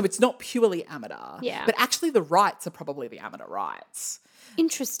 Yeah. So it's not purely amateur. Yeah. But actually the rights are probably the amateur rights.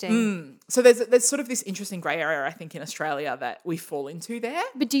 Interesting. So there's sort of this interesting grey area, I think, in Australia that we fall into there.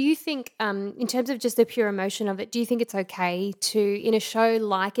 But do you think, in terms of just the pure emotion of it, do you think it's okay to, in a show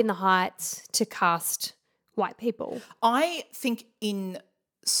like In the Heights, to cast white people? I think in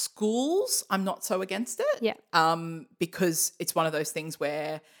schools, I'm not so against it. Yeah. Because it's one of those things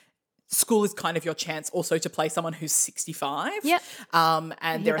where school is kind of your chance also to play someone who's 65. Yeah.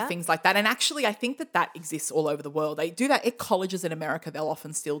 And there are things like that. And actually, I think that exists all over the world. They do that at colleges in America. They'll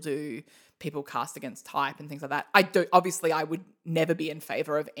often still do people cast against type and things like that. Obviously, I would never be in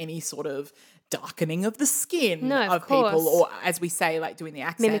favor of any sort of darkening of the skin of people, or as we say, like doing the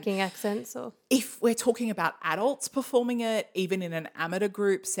accent. Mimicking accents. Or if we're talking about adults performing it, even in an amateur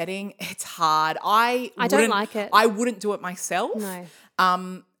group setting, it's hard. I don't like it. I wouldn't do it myself.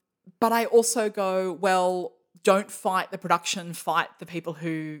 No. But I also go, well, don't fight the production, fight the people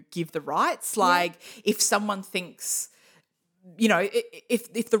who give the rights. Like if someone thinks,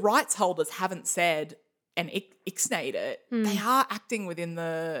 if the rights holders haven't said and ixnayed it, they are acting within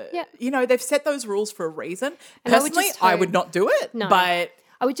the, they've set those rules for a reason. And personally, I would not do it. No. But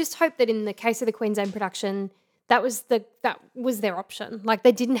I would just hope that in the case of the Queensland production, that was their option. Like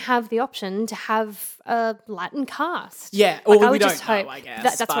they didn't have the option to have a Latin cast. Yeah, or we don't know, I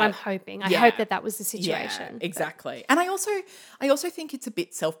guess. That's what I'm hoping. I hope that was the situation. Yeah, exactly. And I also think it's a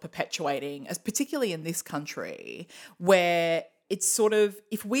bit self-perpetuating, as particularly in this country, where it's sort of,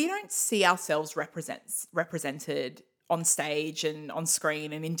 if we don't see ourselves represented on stage and on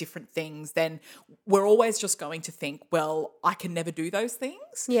screen and in different things, then we're always just going to think, well, I can never do those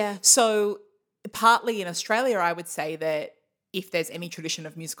things. Yeah. So partly in Australia, I would say that if there's any tradition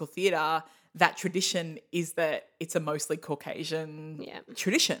of musical theatre, that tradition is that it's a mostly Caucasian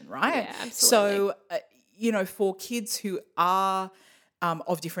tradition, right? Yeah, absolutely. So, for kids who are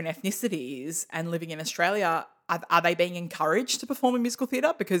of different ethnicities and living in Australia, are they being encouraged to perform in musical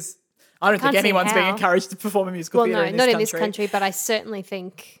theatre? Because I don't think anyone's being encouraged to perform in musical theatre in this country. Not in this country, but I certainly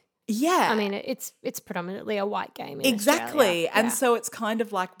think... Yeah. I mean, it's predominantly a white game in exactly. Australia. And so it's kind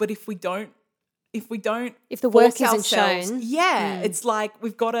of like, but if the work isn't shown, it's like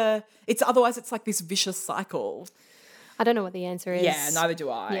we've got to. Otherwise it's like this vicious cycle. I don't know what the answer is. Yeah, neither do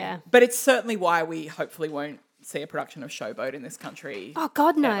I. Yeah, but it's certainly why we hopefully won't see a production of Showboat in this country. Oh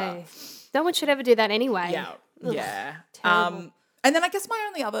God, no! Ever. No one should ever do that anyway. Yeah, Ugh, yeah. Terrible. And then I guess my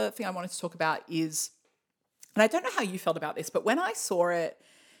only other thing I wanted to talk about is, and I don't know how you felt about this, but when I saw it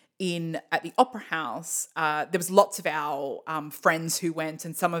at the Opera House, there was lots of our friends who went,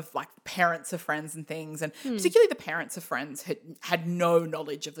 and some of like parents of friends and things, and particularly the parents of friends had no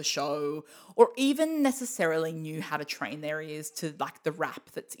knowledge of the show or even necessarily knew how to train their ears to like the rap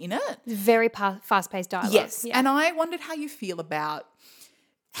that's in it. Very fast-paced dialogue. Yes, and I wondered how you feel about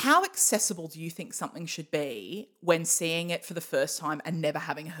how accessible do you think something should be when seeing it for the first time and never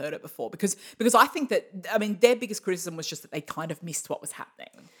having heard it before? Because I think that, I mean, their biggest criticism was just that they kind of missed what was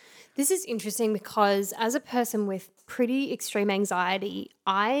happening. This is interesting because as a person with pretty extreme anxiety,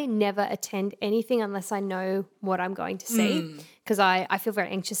 I never attend anything unless I know what I'm going to see, because I feel very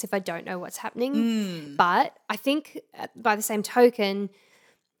anxious if I don't know what's happening. But I think by the same token,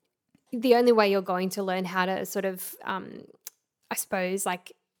 the only way you're going to learn how to sort of, I suppose,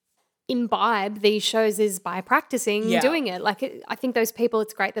 like imbibe these shows is by practicing doing it. Like I think those people,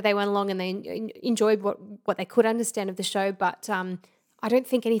 it's great that they went along and they enjoyed what they could understand of the show, but I don't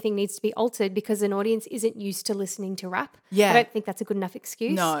think anything needs to be altered because an audience isn't used to listening to rap. Yeah. I don't think that's a good enough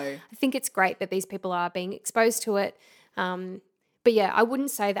excuse. No. I think it's great that these people are being exposed to it. But yeah, I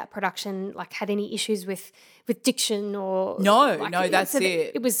wouldn't say that production like had any issues with diction or that's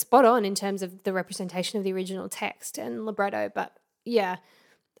it. It was spot on in terms of the representation of the original text and libretto. But yeah,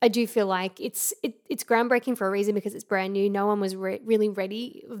 I do feel like it's groundbreaking for a reason because it's brand new. No one was really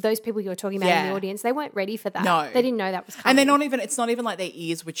ready. Those people you were talking about in the audience, they weren't ready for that. No. They didn't know that was coming. And they're not even, it's not even like their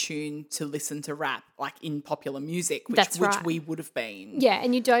ears were tuned to listen to rap like in popular music, which we would have been. Yeah,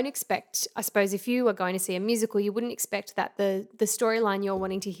 and you don't expect, I suppose, if you are going to see a musical, you wouldn't expect that the storyline you're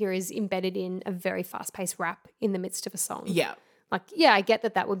wanting to hear is embedded in a very fast-paced rap in the midst of a song. Yeah. Like, yeah, I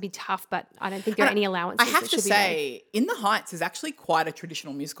get that would be tough, but I don't think there are any allowances. I have to say, In the Heights is actually quite a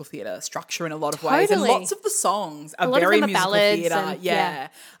traditional musical theatre structure in a lot of ways. And lots of the songs are very musical theatre.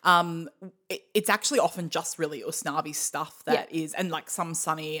 It's actually often just really Usnavi stuff that is, and like some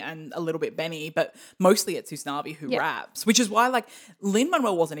Sunny and a little bit Benny, but mostly it's Usnavi who raps, which is why like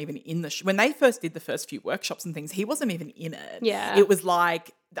Lin-Manuel wasn't even in the when they first did the first few workshops and things, he wasn't even in it. Yeah. It was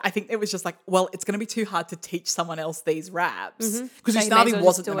like I think it was just like, well, it's going to be too hard to teach someone else these raps because Usnavi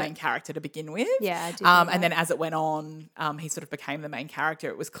wasn't the main character to begin with. Yeah, I do. And then as it went on, he sort of became the main character.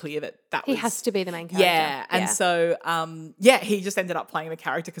 It was clear that he has to be the main character. Yeah, and so he just ended up playing the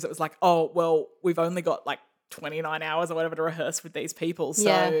character because it was like, oh, well, we've only got like 29 hours or whatever to rehearse with these people,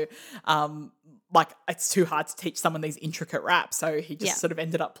 so like it's too hard to teach someone these intricate raps. So he just sort of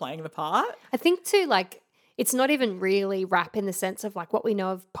ended up playing the part. I think too, like, it's not even really rap in the sense of like what we know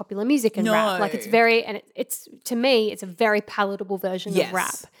of popular music and rap. Like it's very, and it's to me, it's a very palatable version of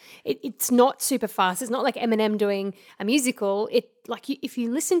rap. It's not super fast. It's not like Eminem doing a musical. If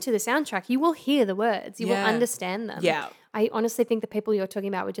you listen to the soundtrack, you will hear the words. You will understand them. Yeah. I honestly think the people you're talking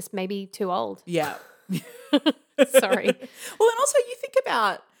about were just maybe too old. Yeah. Sorry. Well, and also you think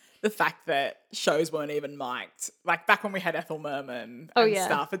about the fact that shows weren't even mic'd. Like back when we had Ethel Merman and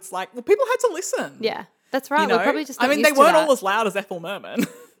stuff, it's like, well, people had to listen. Yeah, that's right. We're probably just they weren't all as loud as Ethel Merman.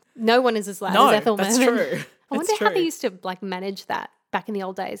 No one is as loud as Ethel Merman. That's true. I wonder how they used to like manage that back in the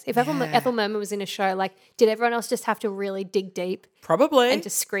old days. If Ethel Merman was in a show, like did everyone else just have to really dig deep? Probably. And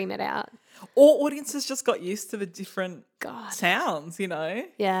just scream it out? Or audiences just got used to the different sounds, you know?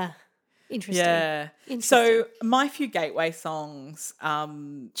 Yeah. Interesting. Yeah. So my few gateway songs.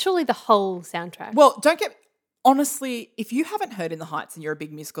 Surely the whole soundtrack. Well, honestly, if you haven't heard In the Heights and you're a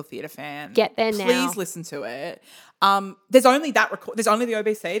big musical theatre fan, get there now. Please listen to it. There's only that there's only the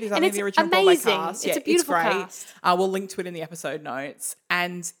OBC. There's only the original Broadway cast. It's a beautiful cast. We'll link to it in the episode notes.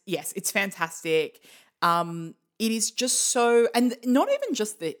 And yes, it's fantastic. It is just so, and not even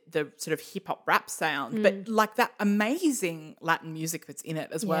just the sort of hip hop rap sound, but like that amazing Latin music that's in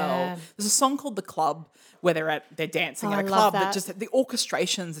it as well. There's a song called The Club where they're dancing at a club that just the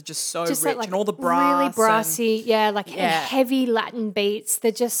orchestrations are just so rich, and all the brass, really brassy, and heavy Latin beats.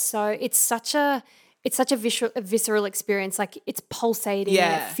 They're just so it's such a visceral experience. Like it's pulsating.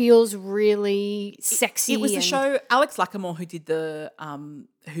 And it feels really sexy. It was the show Alex Lacamoire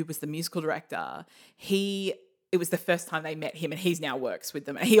who was the musical director. It was the first time they met him, and he's now works with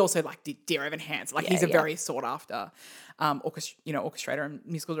them. And he also like did Dear Evan Hansen. Like he's a very sought after orchestrator and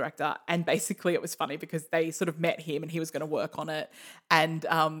musical director. And basically it was funny because they sort of met him and he was going to work on it. And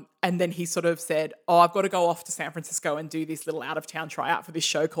then he sort of said, oh, I've got to go off to San Francisco and do this little out of town tryout for this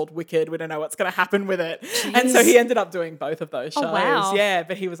show called Wicked. We don't know what's going to happen with it. Jeez. And so he ended up doing both of those shows. Oh, wow. Yeah,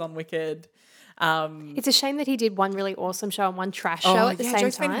 but he was on Wicked. It's a shame that he did one really awesome show and one trash show at the same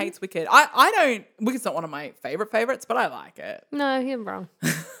Josephine time. hates Wicked. Wicked's not one of my favorites, but I like it. No, you're wrong.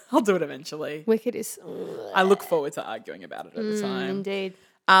 I'll do it eventually. Wicked is... I look forward to arguing about it at the time. Indeed.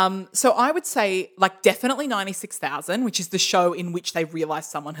 So I would say like definitely 96,000, which is the show in which they realise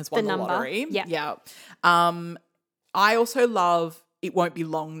someone has won the lottery. Yeah. I also love It Won't Be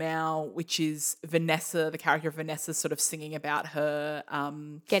Long Now, which is Vanessa, the character of Vanessa, sort of singing about her...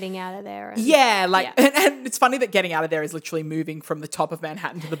 getting out of there. And it's funny that getting out of there is literally moving from the top of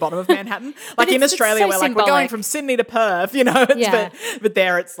Manhattan to the bottom of Manhattan. Like in Australia, we're like, we're going from Sydney to Perth, you know? But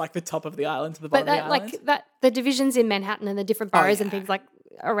there it's like the top of the island to the bottom of the island. Like the divisions in Manhattan and the different boroughs and things like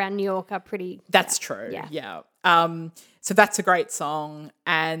around New York are pretty... That's true, yeah. So that's a great song.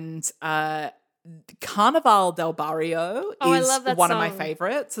 And... Carnaval del Barrio is one of my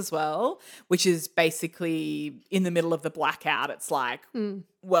favorites as well, which is basically in the middle of the blackout. It's like,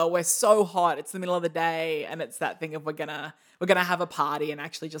 well, we're so hot. It's the middle of the day, and it's that thing of we're gonna have a party and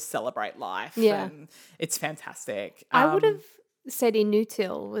actually just celebrate life. Yeah, and it's fantastic. I would have said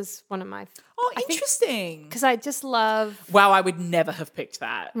Inutil was one of my. Interesting. Because I just love. Wow, I would never have picked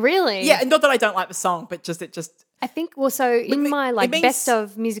that. Really? Yeah, not that I don't like the song, but it just. I think in my best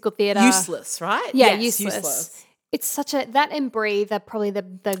of musical theatre. Useless, right? Yeah, yes, useless. It's such that and Breathe are probably the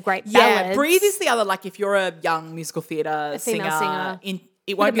great ballads. Yeah, Breathe is the other, like if you're a young musical theatre singer.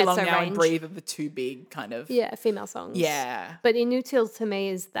 It Won't Be Long Now and Breathe are the two big kind of... Yeah, female songs. Yeah. But Inutil to me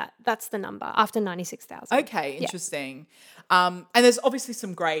is that's the number after 96,000. Okay, interesting. And there's obviously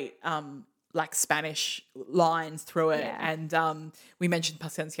some great... like Spanish lines through it. Yeah. And we mentioned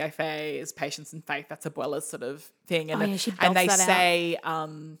Paciencia y Fe as patience and faith. That's Abuela's sort of thing. And, and they say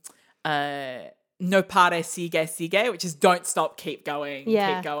no pare, sigue, which is don't stop, keep going,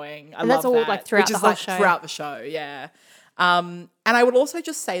 keep going. I love that's all that. like throughout which the is whole like show. Throughout the show, yeah. And I would also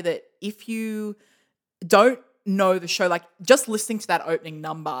just say that if you don't know the show, like just listening to that opening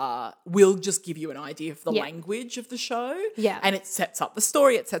number will just give you an idea of the language of the show. Yeah. And it sets up the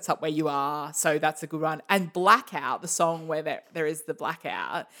story, it sets up where you are. So that's a good one. And Blackout, the song where there is the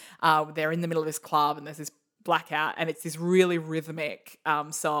blackout, they're in the middle of this club and there's this blackout and it's this really rhythmic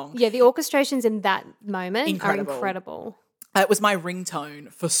song. Yeah, the orchestrations in that moment are incredible. It was my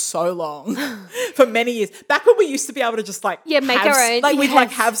ringtone for so long, for many years. Back when we used to be able to just make our own. Like we'd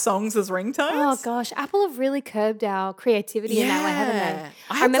like have songs as ringtones. Oh gosh, Apple have really curbed our creativity in that way,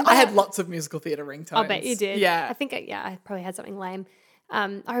 haven't they? I had lots of musical theatre ringtones. I bet you did. Yeah. I think, I probably had something lame.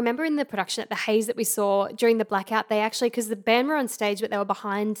 I remember in the production at the Haze that we saw during the blackout, they actually, because the band were on stage, but they were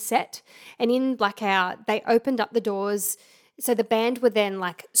behind set. And in blackout, they opened up the doors. So the band were then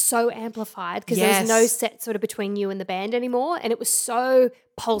like so amplified because there was no set sort of between you and the band anymore. And it was so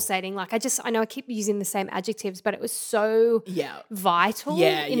pulsating. Like I know I keep using the same adjectives, but it was so vital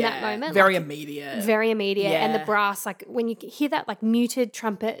in that moment. Very immediate. Very immediate. And the brass, like when you hear that like muted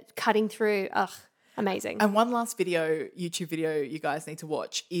trumpet cutting through, amazing. And one last YouTube video you guys need to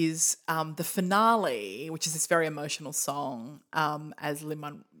watch is the finale, which is this very emotional song as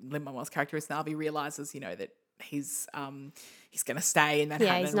Lin-Manuel's character Usnavi realises, that he's going to stay in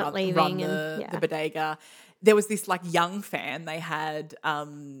Manhattan he's not leaving run the bodega. There was this like young fan they had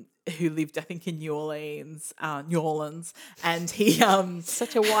who lived, I think, in New Orleans, and he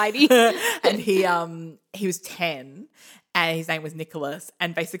such a whitey, and he was 10. And his name was Nicholas,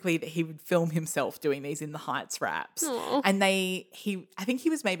 and basically he would film himself doing these In the Heights raps. Aww. And I think he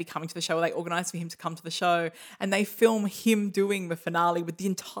was maybe coming to the show, or they organised for him to come to the show, and they film him doing the finale with the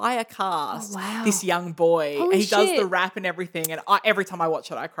entire cast. Oh, wow. This young boy, Holy and he does shit. the rap and everything, and every time I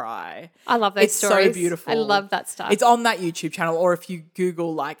watch it, I cry. I love those stories. It's so beautiful. I love that stuff. It's on that YouTube channel, or if you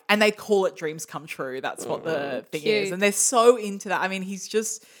Google and they call it Dreams Come True. That's what the thing is, and they're so into that. I mean, he's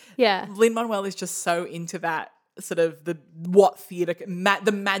just Lin-Manuel is just so into that. Sort of the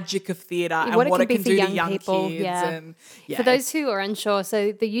magic of theatre and what it can do to young people. Kids. Yeah. And, for those who are unsure,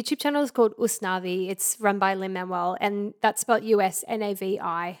 so the YouTube channel is called Usnavi. It's run by Lin-Manuel, and that's spelled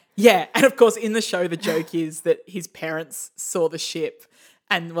USNAVI. Yeah, and of course in the show the joke is that his parents saw the ship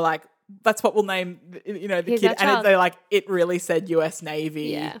and were like, that's what we'll name, the Here's kid. And they it really said US Navy.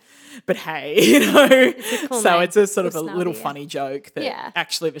 Yeah. But hey, It's a cool so name. it's a sort of Usnavi, a little funny joke that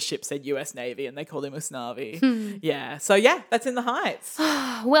actually the ship said US Navy and they called him Usnavi. Yeah. So that's In the Heights.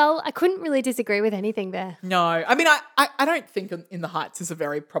 Well, I couldn't really disagree with anything there. No. I mean, I don't think In the Heights is a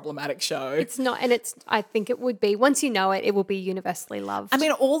very problematic show. It's not, and I think it would be, once you know it will be universally loved. I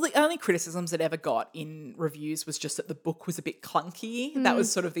mean, all the only criticisms it ever got in reviews was just that the book was a bit clunky. That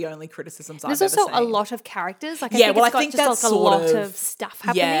was sort of the only criticisms I've ever seen. There's also a lot of characters. Like, I think that's a lot of stuff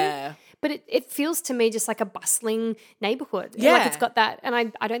happening. Yeah. But it feels to me just like a bustling neighborhood. Yeah. Like it's got that, and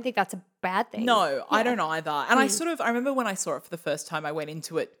I don't think that's a bad thing. No, I don't either. And I remember when I saw it for the first time, I went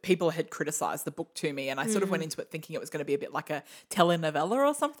into it, people had criticised the book to me, and I sort of went into it thinking it was going to be a bit like a telenovela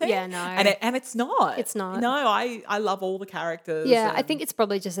or something. Yeah, no. And it's not. It's not. No, I love all the characters. Yeah, I think it's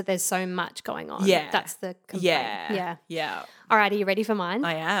probably just that there's so much going on. Yeah. That's the complaint. Yeah. All right, are you ready for mine?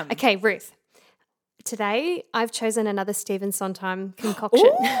 I am. Okay, Ruth. Today, I've chosen another Stephen Sondheim concoction.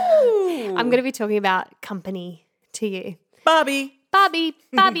 I'm going to be talking about Company to you. Barbie,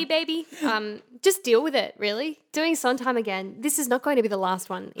 baby. Just deal with it, really. Doing Sondheim again. This is not going to be the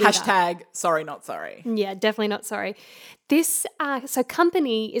last one either. # sorry, not sorry. Yeah, definitely not sorry. This, so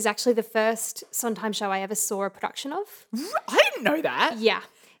Company is actually the first Sondheim show I ever saw a production of. I didn't know that. Yeah.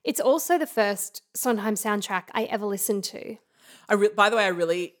 It's also the first Sondheim soundtrack I ever listened to. By the way, I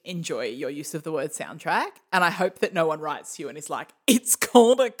really enjoy your use of the word soundtrack, and I hope that no one writes to you and is like, "It's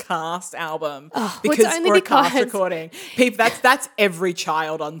called a cast album or a cast recording." People, that's every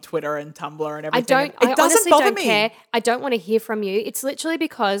child on Twitter and Tumblr and everything. I honestly don't care. I don't want to hear from you. It's literally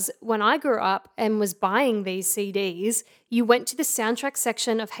because when I grew up and was buying these CDs, you went to the soundtrack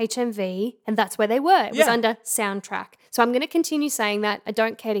section of HMV, and that's where they were. It was under soundtrack. So I'm going to continue saying that. I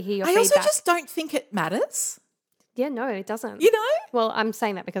don't care to hear your feedback. I also just don't think it matters. Yeah, no, it doesn't. You know? Well, I'm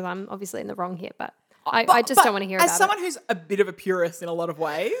saying that because I'm obviously in the wrong here, but I just don't want to hear about it. As someone who's a bit of a purist in a lot of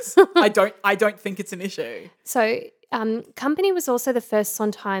ways, I don't think it's an issue. So, Company was also the first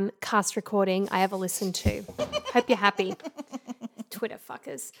Sondheim cast recording I ever listened to. Hope you're happy. Twitter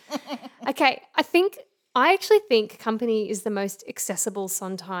fuckers. Okay, I actually think Company is the most accessible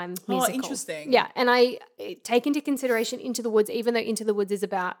Sondheim musical. Oh, interesting. Yeah, and I take into consideration Into the Woods, even though Into the Woods is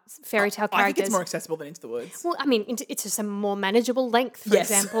about fairy tale characters. I think it's more accessible than Into the Woods. Well, I mean, it's just a more manageable length, for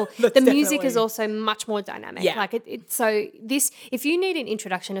example. The music is also much more dynamic. Yeah. Like if you need an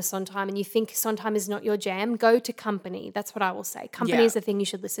introduction to Sondheim and you think Sondheim is not your jam, go to Company. That's what I will say. Company is the thing you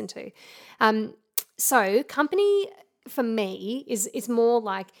should listen to. So Company, for me, is more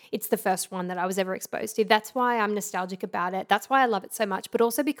like it's the first one that I was ever exposed to. That's why I'm nostalgic about it. That's why I love it so much, but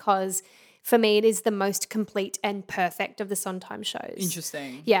also because for me, it is the most complete and perfect of the Sondheim shows.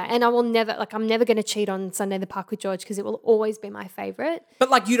 Interesting. Yeah, and I'm never going to cheat on Sunday in the Park with George because it will always be my favourite. But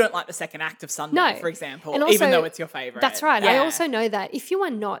like you don't like the second act of Sunday, for example, and also, even though it's your favourite. That's right. Yeah. I also know that if you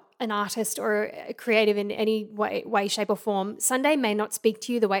are not an artist or a creative in any way, shape or form, Sunday may not speak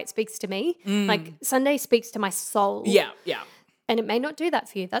to you the way it speaks to me. Like Sunday speaks to my soul. Yeah. And it may not do that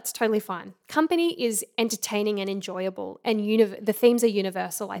for you. That's totally fine. Company is entertaining and enjoyable, and the themes are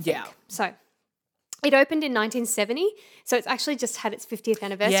universal, I think. Yeah. So it opened in 1970, so it's actually just had its 50th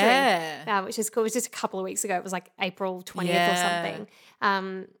anniversary, which is cool. It was just a couple of weeks ago. It was like April 20th or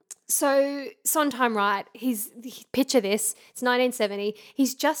something. So Sondheim, right, picture this, it's 1970.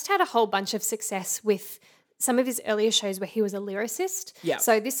 He's just had a whole bunch of success with some of his earlier shows where he was a lyricist. Yeah.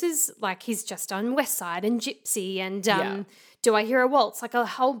 So this is like he's just done West Side and Gypsy and Do I Hear a Waltz? Like a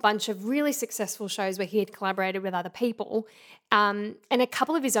whole bunch of really successful shows where he had collaborated with other people. And a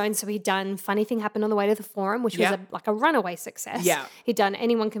couple of his own. So he'd done Funny Thing Happened on the Way to the Forum, which was like a runaway success. Yeah. He'd done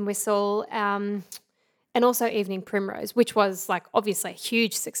Anyone Can Whistle, and also Evening Primrose, which was like obviously a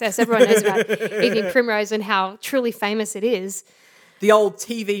huge success. Everyone knows about Evening Primrose and how truly famous it is. The old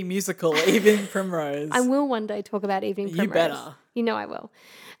TV musical, Evening Primrose. I will one day talk about Evening Primrose. You better. You know I will.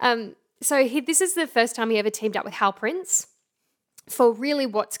 So this is the first time he ever teamed up with Hal Prince for really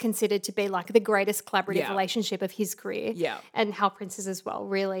what's considered to be like the greatest collaborative relationship of his career. Yeah. And Hal Prince's as well,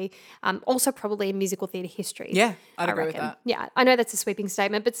 really. Also probably in musical theatre history. Yeah, I'd agree with that. Yeah, I know that's a sweeping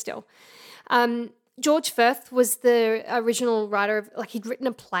statement, but still. George Furth was the original writer of, like, he'd written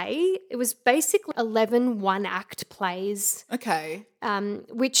a play. It was basically 11 one-act plays. Okay.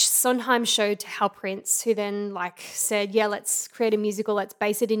 Which Sondheim showed to Hal Prince, who then, like, said, yeah, let's create a musical. Let's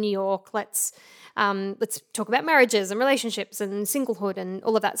base it in New York. Let's talk about marriages and relationships and singlehood and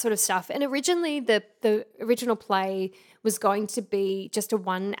all of that sort of stuff. And originally the original play was going to be just a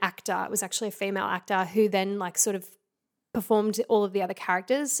one actor. It was actually a female actor who then, like, sort of performed all of the other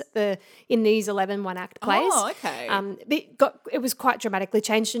characters in these 11 one-act plays. Oh, okay. It was quite dramatically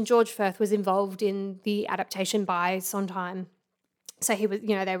changed, and George Furth was involved in the adaptation by Sondheim. So he was,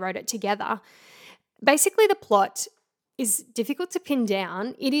 they wrote it together. Basically, the plot is difficult to pin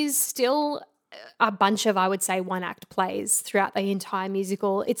down. It is still a bunch of, I would say, one-act plays throughout the entire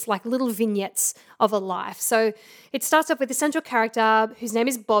musical. It's like little vignettes of a life. So it starts off with the central character whose name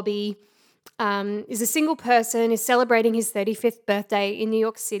is Bobby, is a single person, is celebrating his 35th birthday in New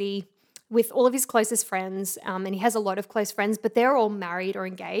York City with all of his closest friends, and he has a lot of close friends, but they're all married or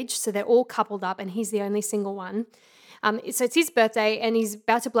engaged, so they're all coupled up, and he's the only single one. So it's his birthday, and he's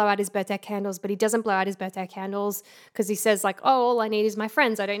about to blow out his birthday candles, but he doesn't blow out his birthday candles because he says, like, oh, all I need is my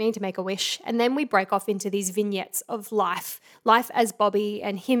friends. I don't need to make a wish. And then we break off into these vignettes of life as Bobby,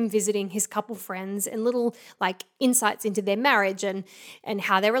 and him visiting his couple friends, and little, like, insights into their marriage and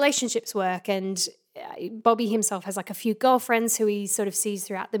how their relationships work. And Bobby himself has, like, a few girlfriends who he sort of sees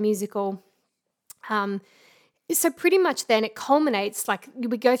throughout the musical. So pretty much then it culminates, like,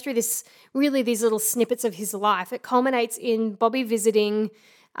 we go through these little snippets of his life. It culminates in Bobby visiting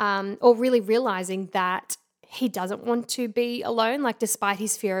or really realizing that he doesn't want to be alone, like, despite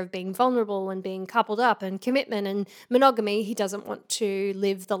his fear of being vulnerable and being coupled up and commitment and monogamy, he doesn't want to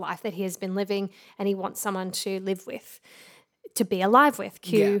live the life that he has been living, and he wants someone to live with, to be alive with.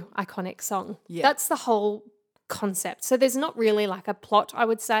 Cue iconic song. Yeah. That's the whole concept. So there's not really like a plot, I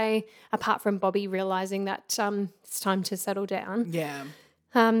would say, apart from Bobby realizing that it's time to settle down. Yeah.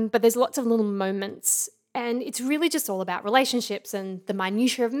 But there's lots of little moments, and it's really just all about relationships and the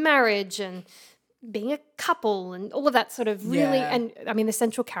minutiae of marriage and being a couple and all of that sort of really. Yeah. And I mean, the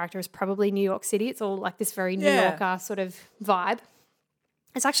central character is probably New York City. It's all like this very New Yorker sort of vibe.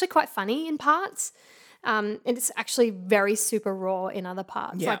 It's actually quite funny in parts. And it's actually very super raw in other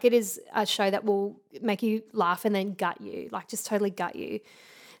parts. Yeah. Like, it is a show that will make you laugh and then gut you, like, just totally gut you.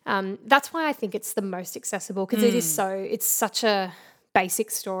 That's why I think it's the most accessible, because it's such a basic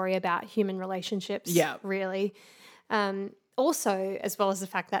story about human relationships, really. Also, as well as the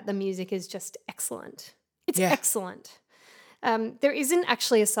fact that the music is just excellent. It's excellent. There isn't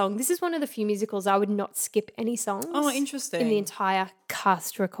actually a song. This is one of the few musicals I would not skip any songs. Oh, interesting. In the entire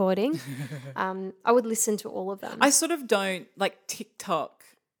cast recording. I would listen to all of them. I sort of don't, like, TikTok.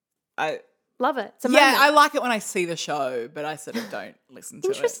 I love it. It's amazing. Yeah, I like it when I see the show, but I sort of don't listen to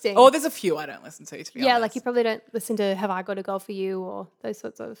it. Interesting. Oh, there's a few I don't listen to be honest. Yeah, like, you probably don't listen to Have I Got a Girl for You or those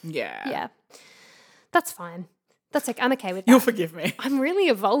sorts of. Yeah. Yeah. That's fine. That's like, I'm okay with that. You'll forgive me. I'm really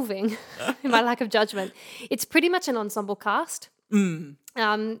evolving in my lack of judgment. It's pretty much an ensemble cast.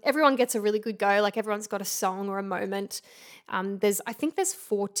 Everyone gets a really good go. Like everyone's got a song or a moment. I think there's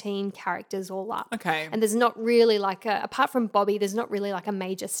 14 characters all up. Okay. And there's not really apart from Bobby, there's not really like a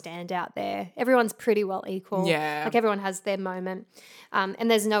major standout there. Everyone's pretty well equal. Yeah. Like everyone has their moment.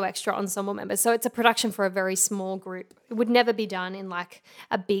 And there's no extra ensemble members. So it's a production for a very small group. It would never be done in like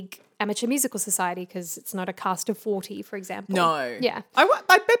a big amateur musical society because it's not a cast of 40, for example. No. Yeah. I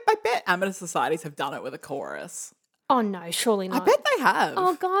bet amateur societies have done it with a chorus. Oh, no, surely not. I bet they have.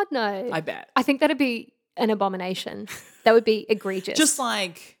 Oh, God, no. I bet. I think that'd be an abomination. That would be egregious. Just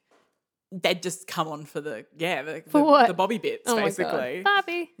like they'd just come on for the Bobby bits, oh basically. My God.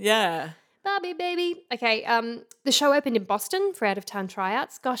 Bobby. Yeah. Bobby, baby. Okay, the show opened in Boston for out-of-town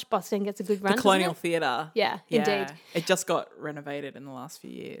tryouts. Gosh, Boston gets a good run. The Colonial Theatre. Yeah, indeed. It just got renovated in the last few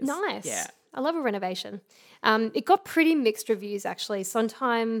years. Nice. Yeah. I love a renovation. It got pretty mixed reviews, actually.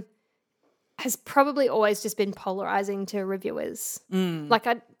 Sondheim has probably always just been polarizing to reviewers.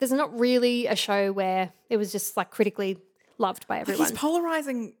 There's not really a show where it was just like critically loved by everyone. He's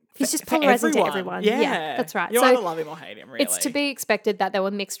polarizing. He's just polarizing to everyone. Yeah, that's right. You either love him or hate him, really. It's to be expected that there were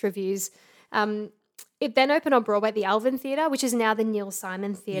mixed reviews. It then opened on Broadway at the Alvin Theatre, which is now the Neil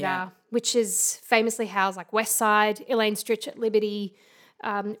Simon Theatre, which is famously housed like West Side, Elaine Stritch at Liberty.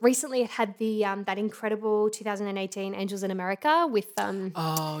 Recently, it had the that incredible 2018 Angels in America with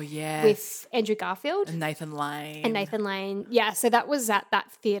with Andrew Garfield and Nathan Lane. Yeah, so that was at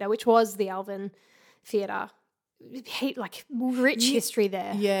that theatre, which was the Alvin Theatre. Rich history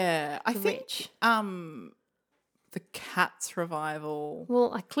there. Yeah, I think the Cats revival.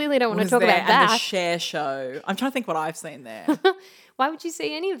 Well, I clearly don't want to talk about that. And the Cher show. I'm trying to think what I've seen there. Why would you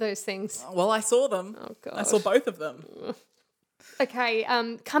see any of those things? Well, I saw them. Oh, God. I saw both of them. Okay,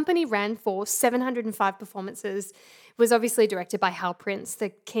 company ran for 705 performances. It was obviously directed by Hal Prince, the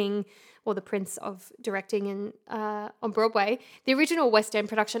king or the prince of directing on Broadway. The original West End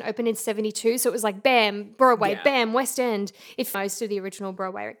production opened in 1972, so it was like bam, Broadway, bam, West End. It most of the original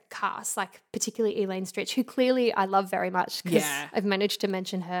Broadway cast, like particularly Elaine Stritch, who clearly I love very much because I've managed to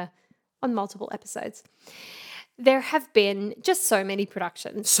mention her on multiple episodes. There have been just so many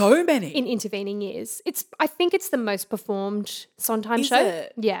productions. So many. In intervening years. I think it's the most performed Sondheim show. Is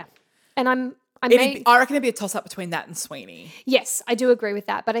it? Yeah. And I reckon it'd be a toss-up between that and Sweeney. Yes, I do agree with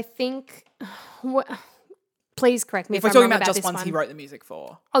that. But I think... please correct me if we're I'm talking wrong about just this ones one. he wrote the music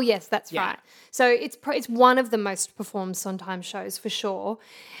for. Oh, yes, that's right. So it's one of the most performed Sondheim shows for sure.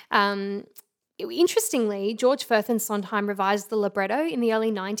 Interestingly, George Firth and Sondheim revised the libretto in the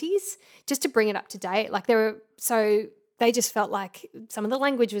early 90s just to bring it up to date. Like they just felt like some of the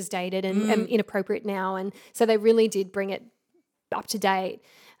language was dated and inappropriate now, and so they really did bring it up to date,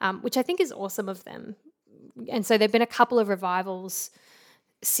 which I think is awesome of them. And so there've been a couple of revivals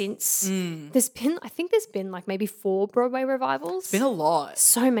since. There's been like maybe 4 Broadway revivals. It's been a lot.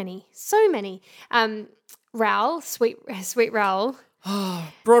 So many. Raoul, sweet Raoul.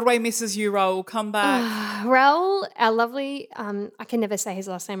 Broadway misses you, Raoul. Come back. Raoul, our lovely, I can never say his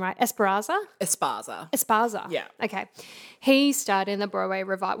last name right, Esparza. Yeah. Okay. He starred in the Broadway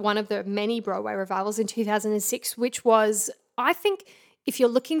one of the many Broadway revivals in 2006, which was, I think, if you're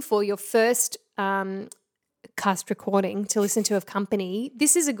looking for your first cast recording to listen to of Company,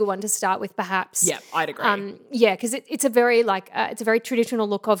 this is a good one to start with, perhaps. Yeah, I'd agree. Because it's a very it's a very traditional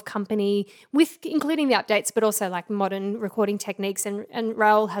look of Company, with including the updates, but also like modern recording techniques. And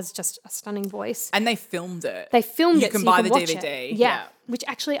Raoul has just a stunning voice. And they filmed it. You can buy the DVD. Yeah, which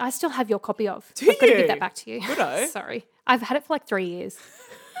actually I still have your copy of. Do I've got to you? give that back to you. Good-o. Sorry, I've had it for like 3 years.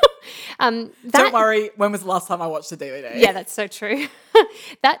 Don't worry, when was the last time I watched a DVD? Yeah, that's so true.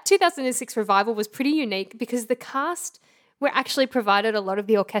 That 2006 revival was pretty unique because the cast were actually provided a lot of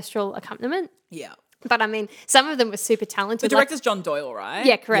the orchestral accompaniment. Yeah. But I mean, some of them were super talented. The director's John Doyle, right?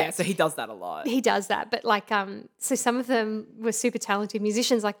 Yeah, correct. Yeah, so he does that a lot. He does that. But so some of them were super talented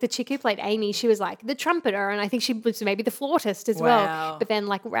musicians. Like the chick who played Amy, she was like the trumpeter, and I think she was maybe the flautist as well. But then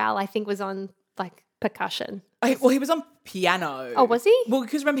like Raoul, I think, was on like percussion. Well, he was on piano. Oh, was he? Well,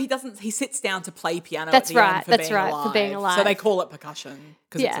 because remember, he sits down to play piano. That's at the right. end For being alive. So they call it percussion.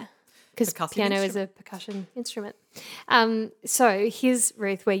 Because piano is a percussion instrument. So here's,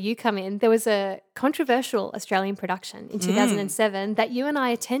 Ruth, where you come in. There was a controversial Australian production in 2007 that you and I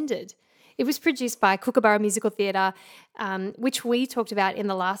attended. It was produced by Kookaburra Musical Theatre, which we talked about in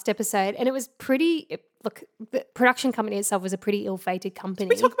the last episode, and it was the production company itself was a pretty ill-fated company.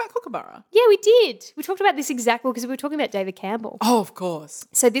 Did we talk about Kookaburra? Yeah, we did. We talked about this because we were talking about David Campbell. Oh, of course.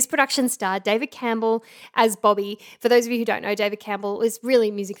 So this production starred David Campbell as Bobby. For those of you who don't know, David Campbell is really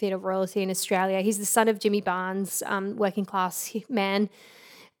music theatre royalty in Australia. He's the son of Jimmy Barnes, working class man,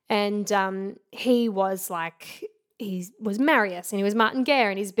 and he was like... he was Marius and he was Martin Guerre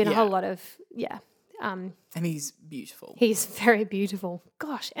and he's been a whole lot of, and he's beautiful. He's very beautiful.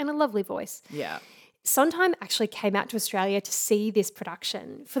 Gosh, and a lovely voice. Yeah. Sondheim actually came out to Australia to see this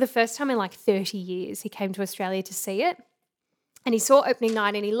production. For the first time in like 30 years, he came to Australia to see it. And he saw opening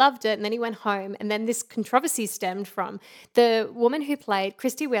night and he loved it, and then he went home. And then this controversy stemmed from the woman who played,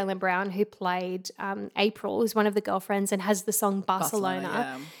 Christy Whelan-Brown, who played April, who's one of the girlfriends and has the song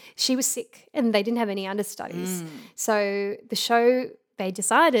Barcelona. She was sick and they didn't have any understudies. So they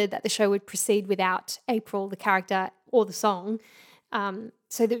decided that the show would proceed without April, the character, or the song.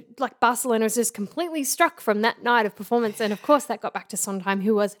 So Barcelona was just completely struck from that night of performance. And of course that got back to Sondheim,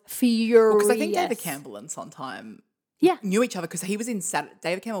 who was furious. Because I think David Campbell and Sondheim knew each other because he was in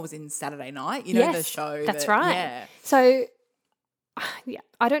David Campbell was in Saturday Night, the show. That's right. Yeah. So,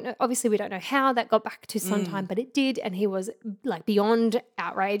 I don't know. Obviously, we don't know how that got back to Sondheim, but it did, and he was like beyond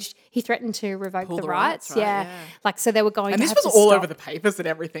outraged. He threatened to revoke the rights. Right? Yeah. So they were going. And this was all over the papers and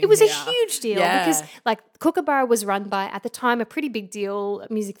everything. It was a huge deal because Kookaburra was run by, at the time, a pretty big deal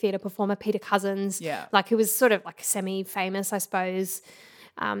music theatre performer, Peter Cousins. Yeah. Who was sort of semi-famous, I suppose.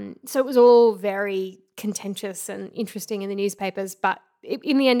 So it was all very contentious and interesting in the newspapers, but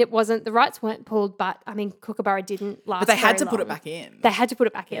in the end it wasn't. The rights weren't pulled, but I mean Kookaburra didn't last. But they had to long. put it back in. They had to put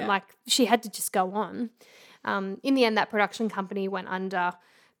it back in. She had to just go on. In the end, that production company went under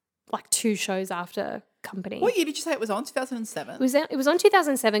 2 shows after company. What year did you say it was on? 2007? It was on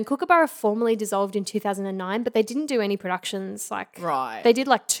 2007. Kookaburra formally dissolved in 2009, but they didn't do any productions. Right. They did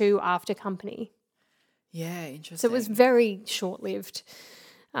 2 after company. Yeah, interesting. So it was very short-lived.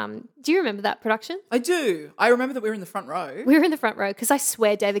 Do you remember that production? I do. I remember that we were in the front row. We were in the front row because I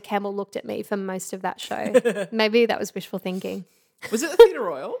swear David Campbell looked at me for most of that show. Maybe that was wishful thinking. Was it the Theatre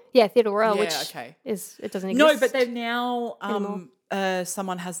Royal? Yeah, Theatre Royal, yeah, which okay. it doesn't exist. No, but they've now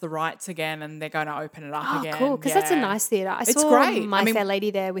someone has the rights again and they're going to open it up again. Oh, cool, because that's a nice theatre. I saw great. My Fair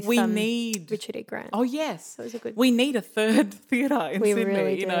Lady there with Richard E. Grant. Oh, yes. So it was a good. We need a third theatre in Sydney.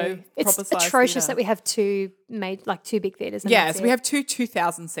 Really do. It's atrocious that we have 2 big theatres. Yeah, so we have 2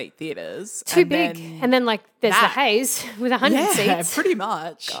 2,000-seat theatres. Too big. And then there's the Hayes with 100 seats. Yeah, pretty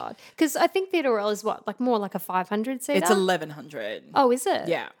much. God. Because I think Theatre Royal is more like a 500-seater? It's 1,100. Oh, is it?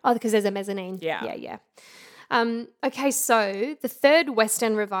 Yeah. Oh, because there's a mezzanine. Yeah. Yeah. Okay, so the third West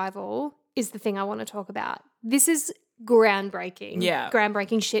End revival is the thing I want to talk about. This is groundbreaking. Yeah.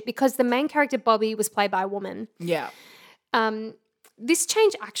 Groundbreaking shit because the main character, Bobby, was played by a woman. Yeah. This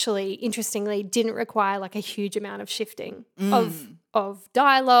change actually, interestingly, didn't require a huge amount of shifting of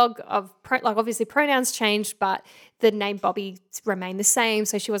dialogue, obviously pronouns changed, but the name Bobby remained the same.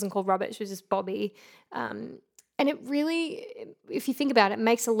 So she wasn't called Robert, she was just Bobby. And it really, if you think about it,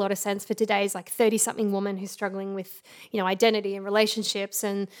 makes a lot of sense for today's 30-something woman who's struggling with, identity and relationships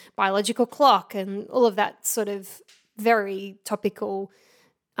and biological clock and all of that sort of very topical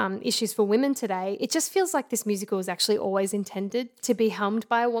issues for women today. It just feels like this musical was actually always intended to be hummed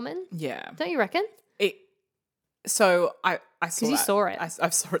by a woman. Yeah. Don't you reckon? So I saw it. Because you saw it. I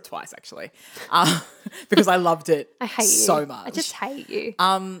saw it twice, actually, because I loved it I hate so you. much. I just hate you.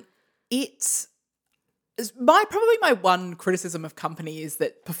 It's probably my one criticism of Company is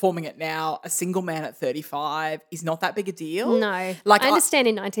that performing it now, a single man at 35 is not that big a deal. No. I understand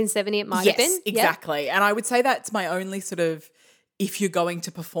in 1970 it might have been. Yes, exactly. Yep. And I would say that's my only sort of, if you're going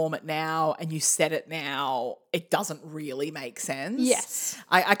to perform it now and you set it now, it doesn't really make sense. Yes.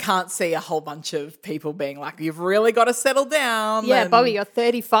 I can't see a whole bunch of people being like, you've really got to settle down. Yeah, Bobby, you're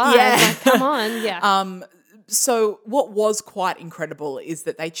 35. Yeah. Come on. Yeah. So what was quite incredible is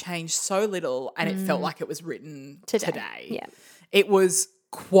that they changed so little and it felt like it was written today. Yeah. It was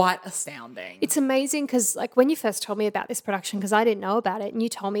quite astounding. It's amazing because when you first told me about this production, because I didn't know about it and you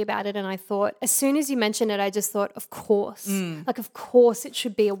told me about it and I thought, as soon as you mentioned it, I just thought, of course. Of course it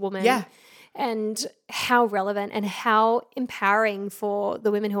should be a woman. Yeah. And how relevant and how empowering for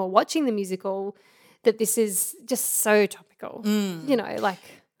the women who are watching the musical that this is just so topical.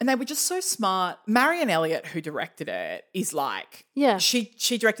 And they were just so smart. Marion Elliott, who directed it, is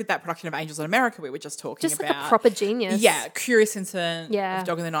she directed that production of Angels in America we were just talking about. Just a proper genius. Yeah, Curious Incident of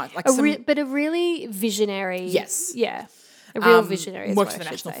Dog in the Night. But a really visionary. Yes. Yeah, a real visionary. Worked for the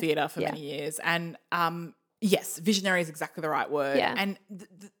National Theatre for many years. And yes, visionary is exactly the right word. Yeah. And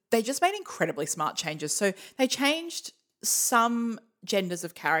they just made incredibly smart changes. So they changed some genders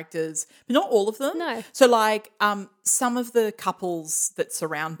of characters, but not all of them. No. So some of the couples that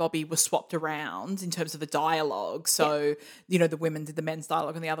surround Bobby were swapped around in terms of the dialogue. So, the women did the men's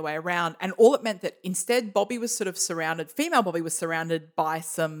dialogue and the other way around. And all it meant that instead female Bobby was surrounded by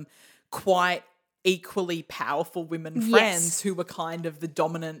some quite equally powerful women friends who were kind of the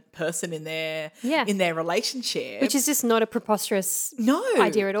dominant person in their relationship, which is just not a preposterous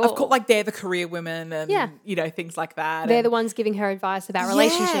idea at all. Of course, like they're the career women and you know, things like that. They're the ones giving her advice about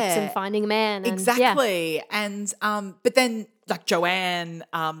relationships and finding a man. And, exactly. And but then like Joanne,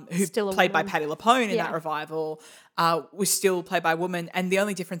 who played by Patti LuPone in that revival, was still played by a woman, and the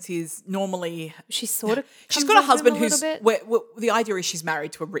only difference is normally she's got a husband who's the idea is she's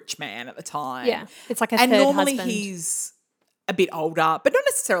married to a rich man at the time. Yeah, it's like a and third normally husband. He's a bit older, but not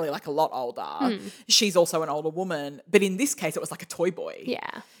necessarily like a lot older. She's also an older woman, but in this case, it was like a toy boy. Yeah,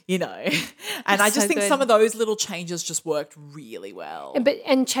 you know, and I just think some of those little changes just worked really well.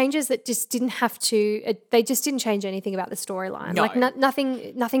 And changes that just didn't have to. They just didn't change anything about the storyline. No. Like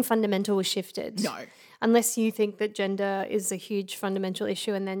nothing fundamental was shifted. No. Unless you think that gender is a huge fundamental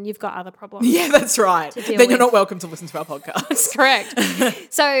issue, and then you've got other problems. Yeah, that's right. Then you're not welcome to listen to our podcast. That's correct.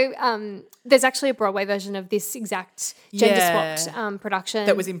 So there's actually a Broadway version of this exact gender-swapped production.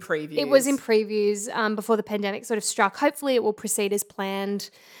 That was in previews. It was in previews before the pandemic sort of struck. Hopefully it will proceed as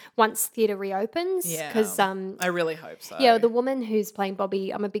planned once theatre reopens. Yeah, because I really hope so. Yeah, the woman who's playing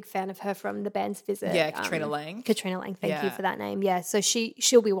Bobby, I'm a big fan of her from The Band's Visit. Yeah, Katrina Lang. Katrina Lang, thank you for that name. Yeah, so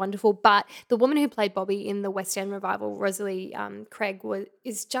she'll be wonderful. But the woman who played Bobby in the West End revival, Rosalie Craig,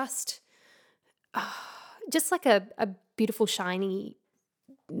 is just like a beautiful, shiny,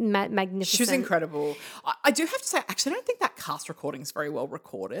 magnificent. She was incredible. I do have to say, I actually don't think that cast recording is very well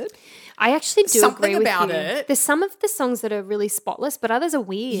recorded. I actually do Something agree with about you. it. There's some of the songs that are really spotless, but others are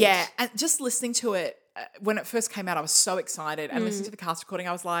weird. Yeah, and just listening to it, when it first came out, I was so excited. And listening to the cast recording,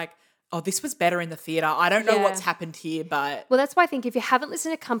 I was like, oh, this was better in the theatre. I don't know what's happened here, but... Well, that's why I think if you haven't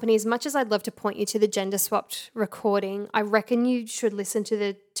listened to Company, as much as I'd love to point you to the gender-swapped recording, I reckon you should listen to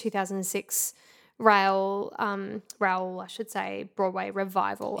the 2006 Raoul, I should say, Broadway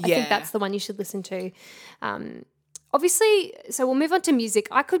revival. I think that's the one you should listen to. Obviously, so we'll move on to music.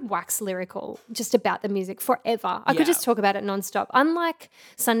 I could wax lyrical just about the music forever. I could just talk about it nonstop. Unlike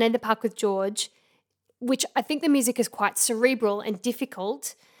Sunday in the Park with George, which I think the music is quite cerebral and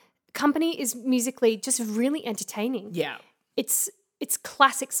difficult, Company is musically just really entertaining. Yeah. It's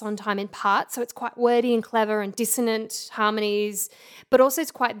classic Sondheim in part, so it's quite wordy and clever and dissonant harmonies, but also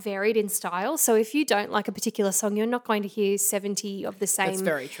it's quite varied in style. So if you don't like a particular song, you're not going to hear 70 of the same That's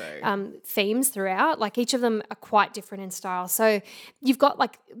very true. Themes throughout. Like each of them are quite different in style. So you've got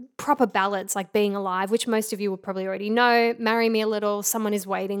like proper ballads like Being Alive, which most of you will probably already know, Marry Me a Little, Someone Is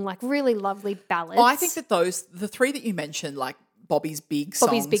Waiting, like really lovely ballads. Oh, I think that the three that you mentioned, like Bobby's big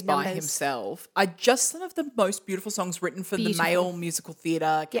songs by himself, are just some of the most beautiful songs written for the male musical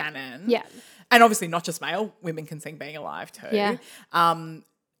theatre canon. Yeah. And obviously not just male, women can sing Being Alive too. Yeah.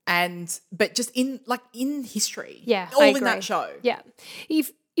 But just in history. Yeah. All in that show. Yeah.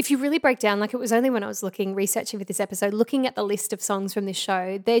 If you really break down, like it was only when I was researching for this episode, looking at the list of songs from this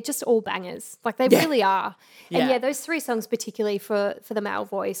show, they're just all bangers. Like they really are. And those three songs particularly for the male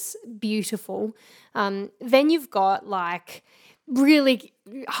voice, beautiful. Then you've got like really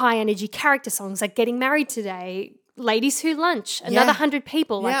high energy character songs like Getting Married Today, Ladies Who Lunch, Another 100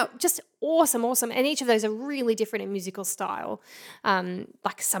 People, like just awesome. And each of those are really different in musical style.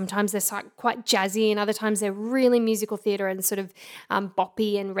 Like sometimes they're quite jazzy and other times they're really musical theatre and sort of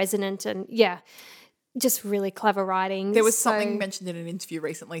boppy and resonant and just really clever writing. There was something mentioned in an interview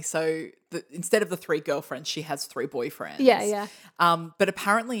recently. So instead of the 3 girlfriends, she has 3 boyfriends. Yeah. But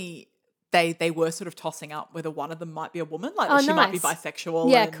apparently they were sort of tossing up whether one of them might be a woman, like she might be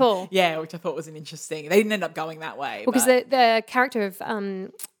bisexual. Yeah, cool. Yeah, which I thought was an interesting. They didn't end up going that way. Because the character of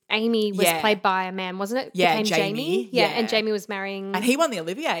Amy was played by a man, wasn't it? Yeah, became Jamie. Yeah, and Jamie was marrying... And he won the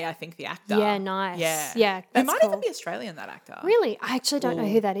Olivier, I think, the actor. Yeah, nice. Yeah, he might even be Australian, that actor. Really? I actually don't know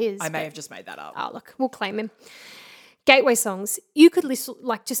who that is. I may have just made that up. Oh, look, we'll claim him. Gateway songs. You could listen,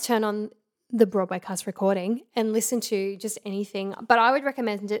 like just turn on the Broadway cast recording and listen to just anything. But I would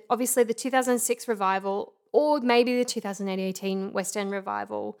recommend it, obviously the 2006 revival or maybe the 2018 West End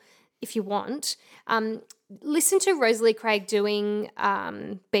revival if you want. Listen to Rosalie Craig doing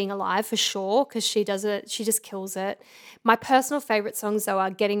Being Alive for sure because she does it. She just kills it. My personal favourite songs though are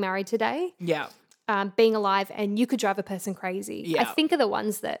Getting Married Today. Yeah. Being Alive and You Could Drive a Person Crazy. Yeah. I think are the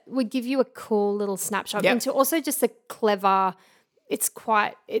ones that would give you a cool little snapshot into also just a clever, it's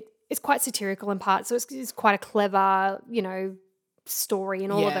quite satirical in part, so it's quite a clever, story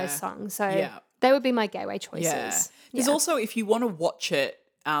in all of those songs. So they would be my gateway choices. Yeah. There's also, if you want to watch it,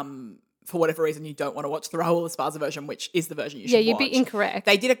 for whatever reason you don't want to watch the Raul Esparza version, which is the version you should watch. Yeah, you'd be incorrect.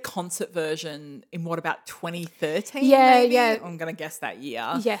 They did a concert version in about 2013 Yeah, maybe? yeah. I'm going to guess that year.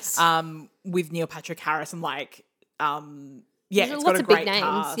 Yes. With Neil Patrick Harris and Yeah, it's got a great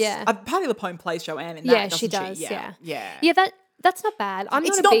cast. Yeah, Patti LuPone plays Joanne in that. Yeah, she does. She? Yeah. That's not bad.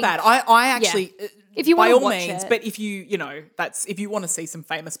 It's not bad. I actually, if you by all watch means, it, but if if you want to see some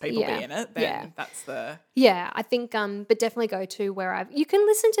famous people be in it, then that's the. Yeah, I think, but definitely go to where you can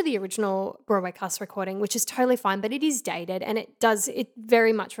listen to the original Broadway cast recording, which is totally fine, but it is dated and it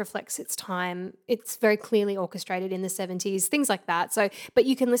very much reflects its time. It's very clearly orchestrated in the 70s, things like that. So, but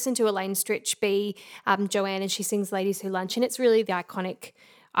you can listen to Elaine Stritch be Joanne and she sings Ladies Who Lunch, and it's really the iconic,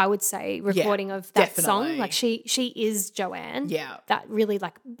 I would say, recording of that song. Like she is Joanne. Yeah. That really,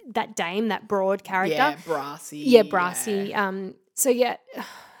 like, that dame, that broad character. Yeah, brassy. Yeah, brassy. Yeah. So yeah,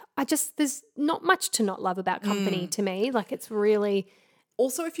 there's not much to not love about Company to me. Like, it's really...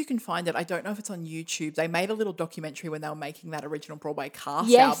 Also, if you can find it, I don't know if it's on YouTube, they made a little documentary when they were making that original Broadway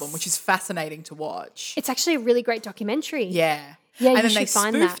cast album, which is fascinating to watch. It's actually a really great documentary. Yeah. Yeah, and you then should they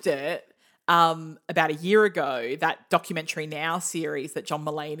find spoofed that. it about a year ago, that Documentary Now series that John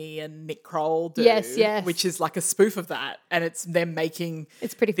Mulaney and Nick Kroll do. Yes. Which is like a spoof of that. And it's them making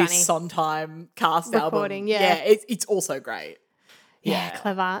it's pretty funny. This Sondheim cast recording, album. Yeah, it's also great. Yeah,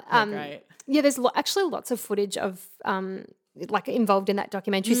 clever. Great. Yeah, there's actually lots of footage of like involved in that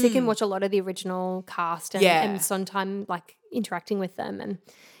documentary. So you can watch a lot of the original cast and Sondheim like interacting with them. And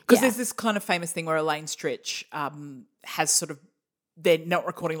because there's this kind of famous thing where Elaine Stritch has sort of, they're not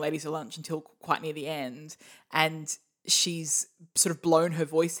recording Ladies at Lunch until quite near the end, and she's sort of blown her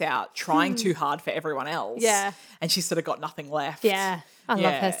voice out trying too hard for everyone else. Yeah. And she's sort of got nothing left. Yeah. I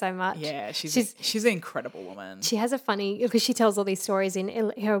love her so much. Yeah, she's an incredible woman. She has a funny, because she tells all these stories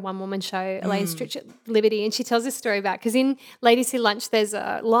in her one-woman show, Elaine Stritch at Liberty, and she tells this story about, because in Ladies Who Lunch there's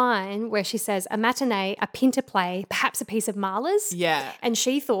a line where she says, a matinee, a pinter play, perhaps a piece of Mahler's. Yeah. And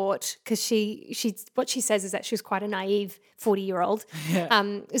she thought, because what she says is that she was quite a naive 40-year-old,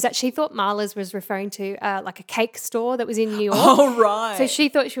 is that she thought Mahler's was referring to like a cake store that was in New York. Oh, right. So she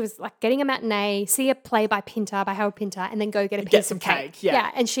thought she was like getting a matinee, see a play by Pinter, by Harold Pinter, and then go get a piece of cake.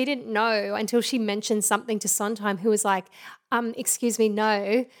 Yeah. And she didn't know until she mentioned something to Sondheim, who was like, excuse me,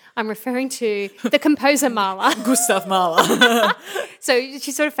 no, I'm referring to the composer Mahler. Gustav Mahler. So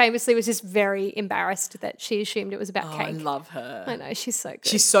she sort of famously was just very embarrassed that she assumed it was about cake. I love her. I know, she's so good.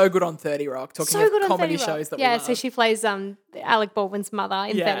 She's so good on 30 Rock, talking about comedy shows that we love. Yeah, so she plays Alec Baldwin's mother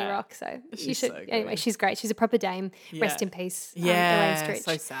in 30 Rock. So you should, so anyway, she's great. She's a proper dame. Rest in peace, Elaine Stritch.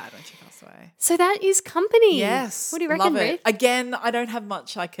 So sad when she passed away. So that is Company. Yes. What do you reckon, love it. Ruth? Again, I don't have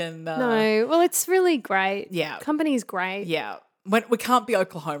much I can... No, well, it's really great. Yeah. Company's great. Yeah. We can't be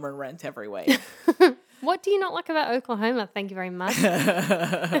Oklahoma and Rent every week. What do you not like about Oklahoma? Thank you very much.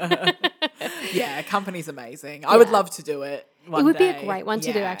 Yeah, Company's amazing. I would love to do it one day. It would be a great one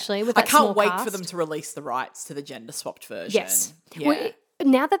to do, actually. With I that can't wait cast. for them to release the rights to the gender-swapped version. Yes. Yeah. Well,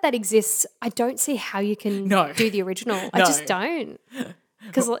 now that exists, I don't see how you can do the original. I just don't.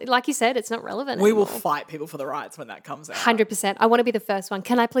 Because like you said, it's not relevant We anymore. will fight people for the rights when that comes out. 100%. I want to be the first one.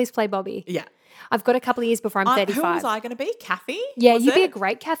 Can I please play Bobby? Yeah. I've got a couple of years before I'm 35. Who was I going to be? Kathy? Yeah, you'd be a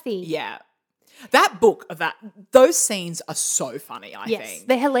great Kathy. Yeah. That book, those scenes are so funny, I think.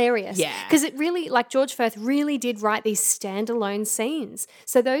 They're hilarious. Yeah. Because it really, like George Firth really did write these standalone scenes.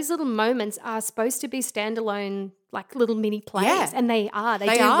 So those little moments are supposed to be standalone, like little mini plays. Yeah. And they are.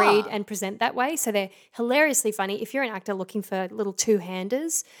 They do read and present that way. So they're hilariously funny. If you're an actor looking for little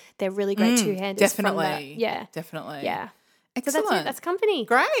two-handers, they're really great two-handers. Definitely. Yeah. Definitely. Yeah. Excellent. So that's it. That's Company.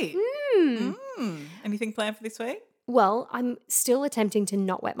 Great. Anything planned for this week? Well, I'm still attempting to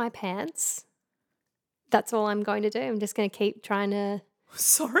not wet my pants. That's all I'm going to do. I'm just going to keep trying to...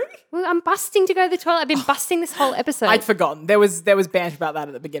 Sorry? Well, I'm busting to go to the toilet. I've been busting this whole episode. I'd forgotten. There was banter about that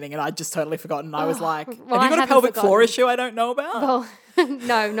at the beginning and I'd just totally forgotten. I was like, well, have you got a pelvic floor issue I don't know about? Well,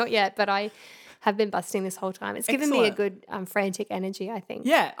 no, not yet, but I have been busting this whole time. It's given me a good frantic energy, I think.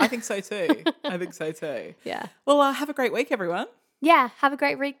 Yeah, I think so too. Yeah. Well, have a great week, everyone. Yeah, have a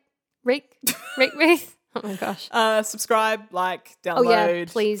great week. Oh my gosh. Subscribe, like, download. Oh yeah,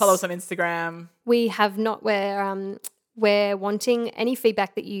 please. Follow us on Instagram. We have not, we're wanting any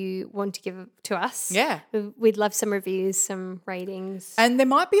feedback that you want to give to us. Yeah. We'd love some reviews, some ratings. And there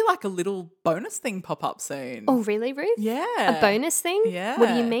might be like a little bonus thing pop up soon. Oh, really, Ruth? Yeah. A bonus thing? Yeah. What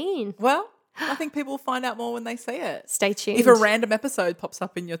do you mean? Well, I think people will find out more when they see it. Stay tuned. If a random episode pops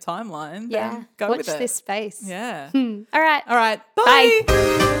up in your timeline, then go with it. Watch this space. Yeah. All right. Bye.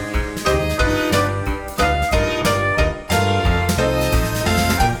 Bye.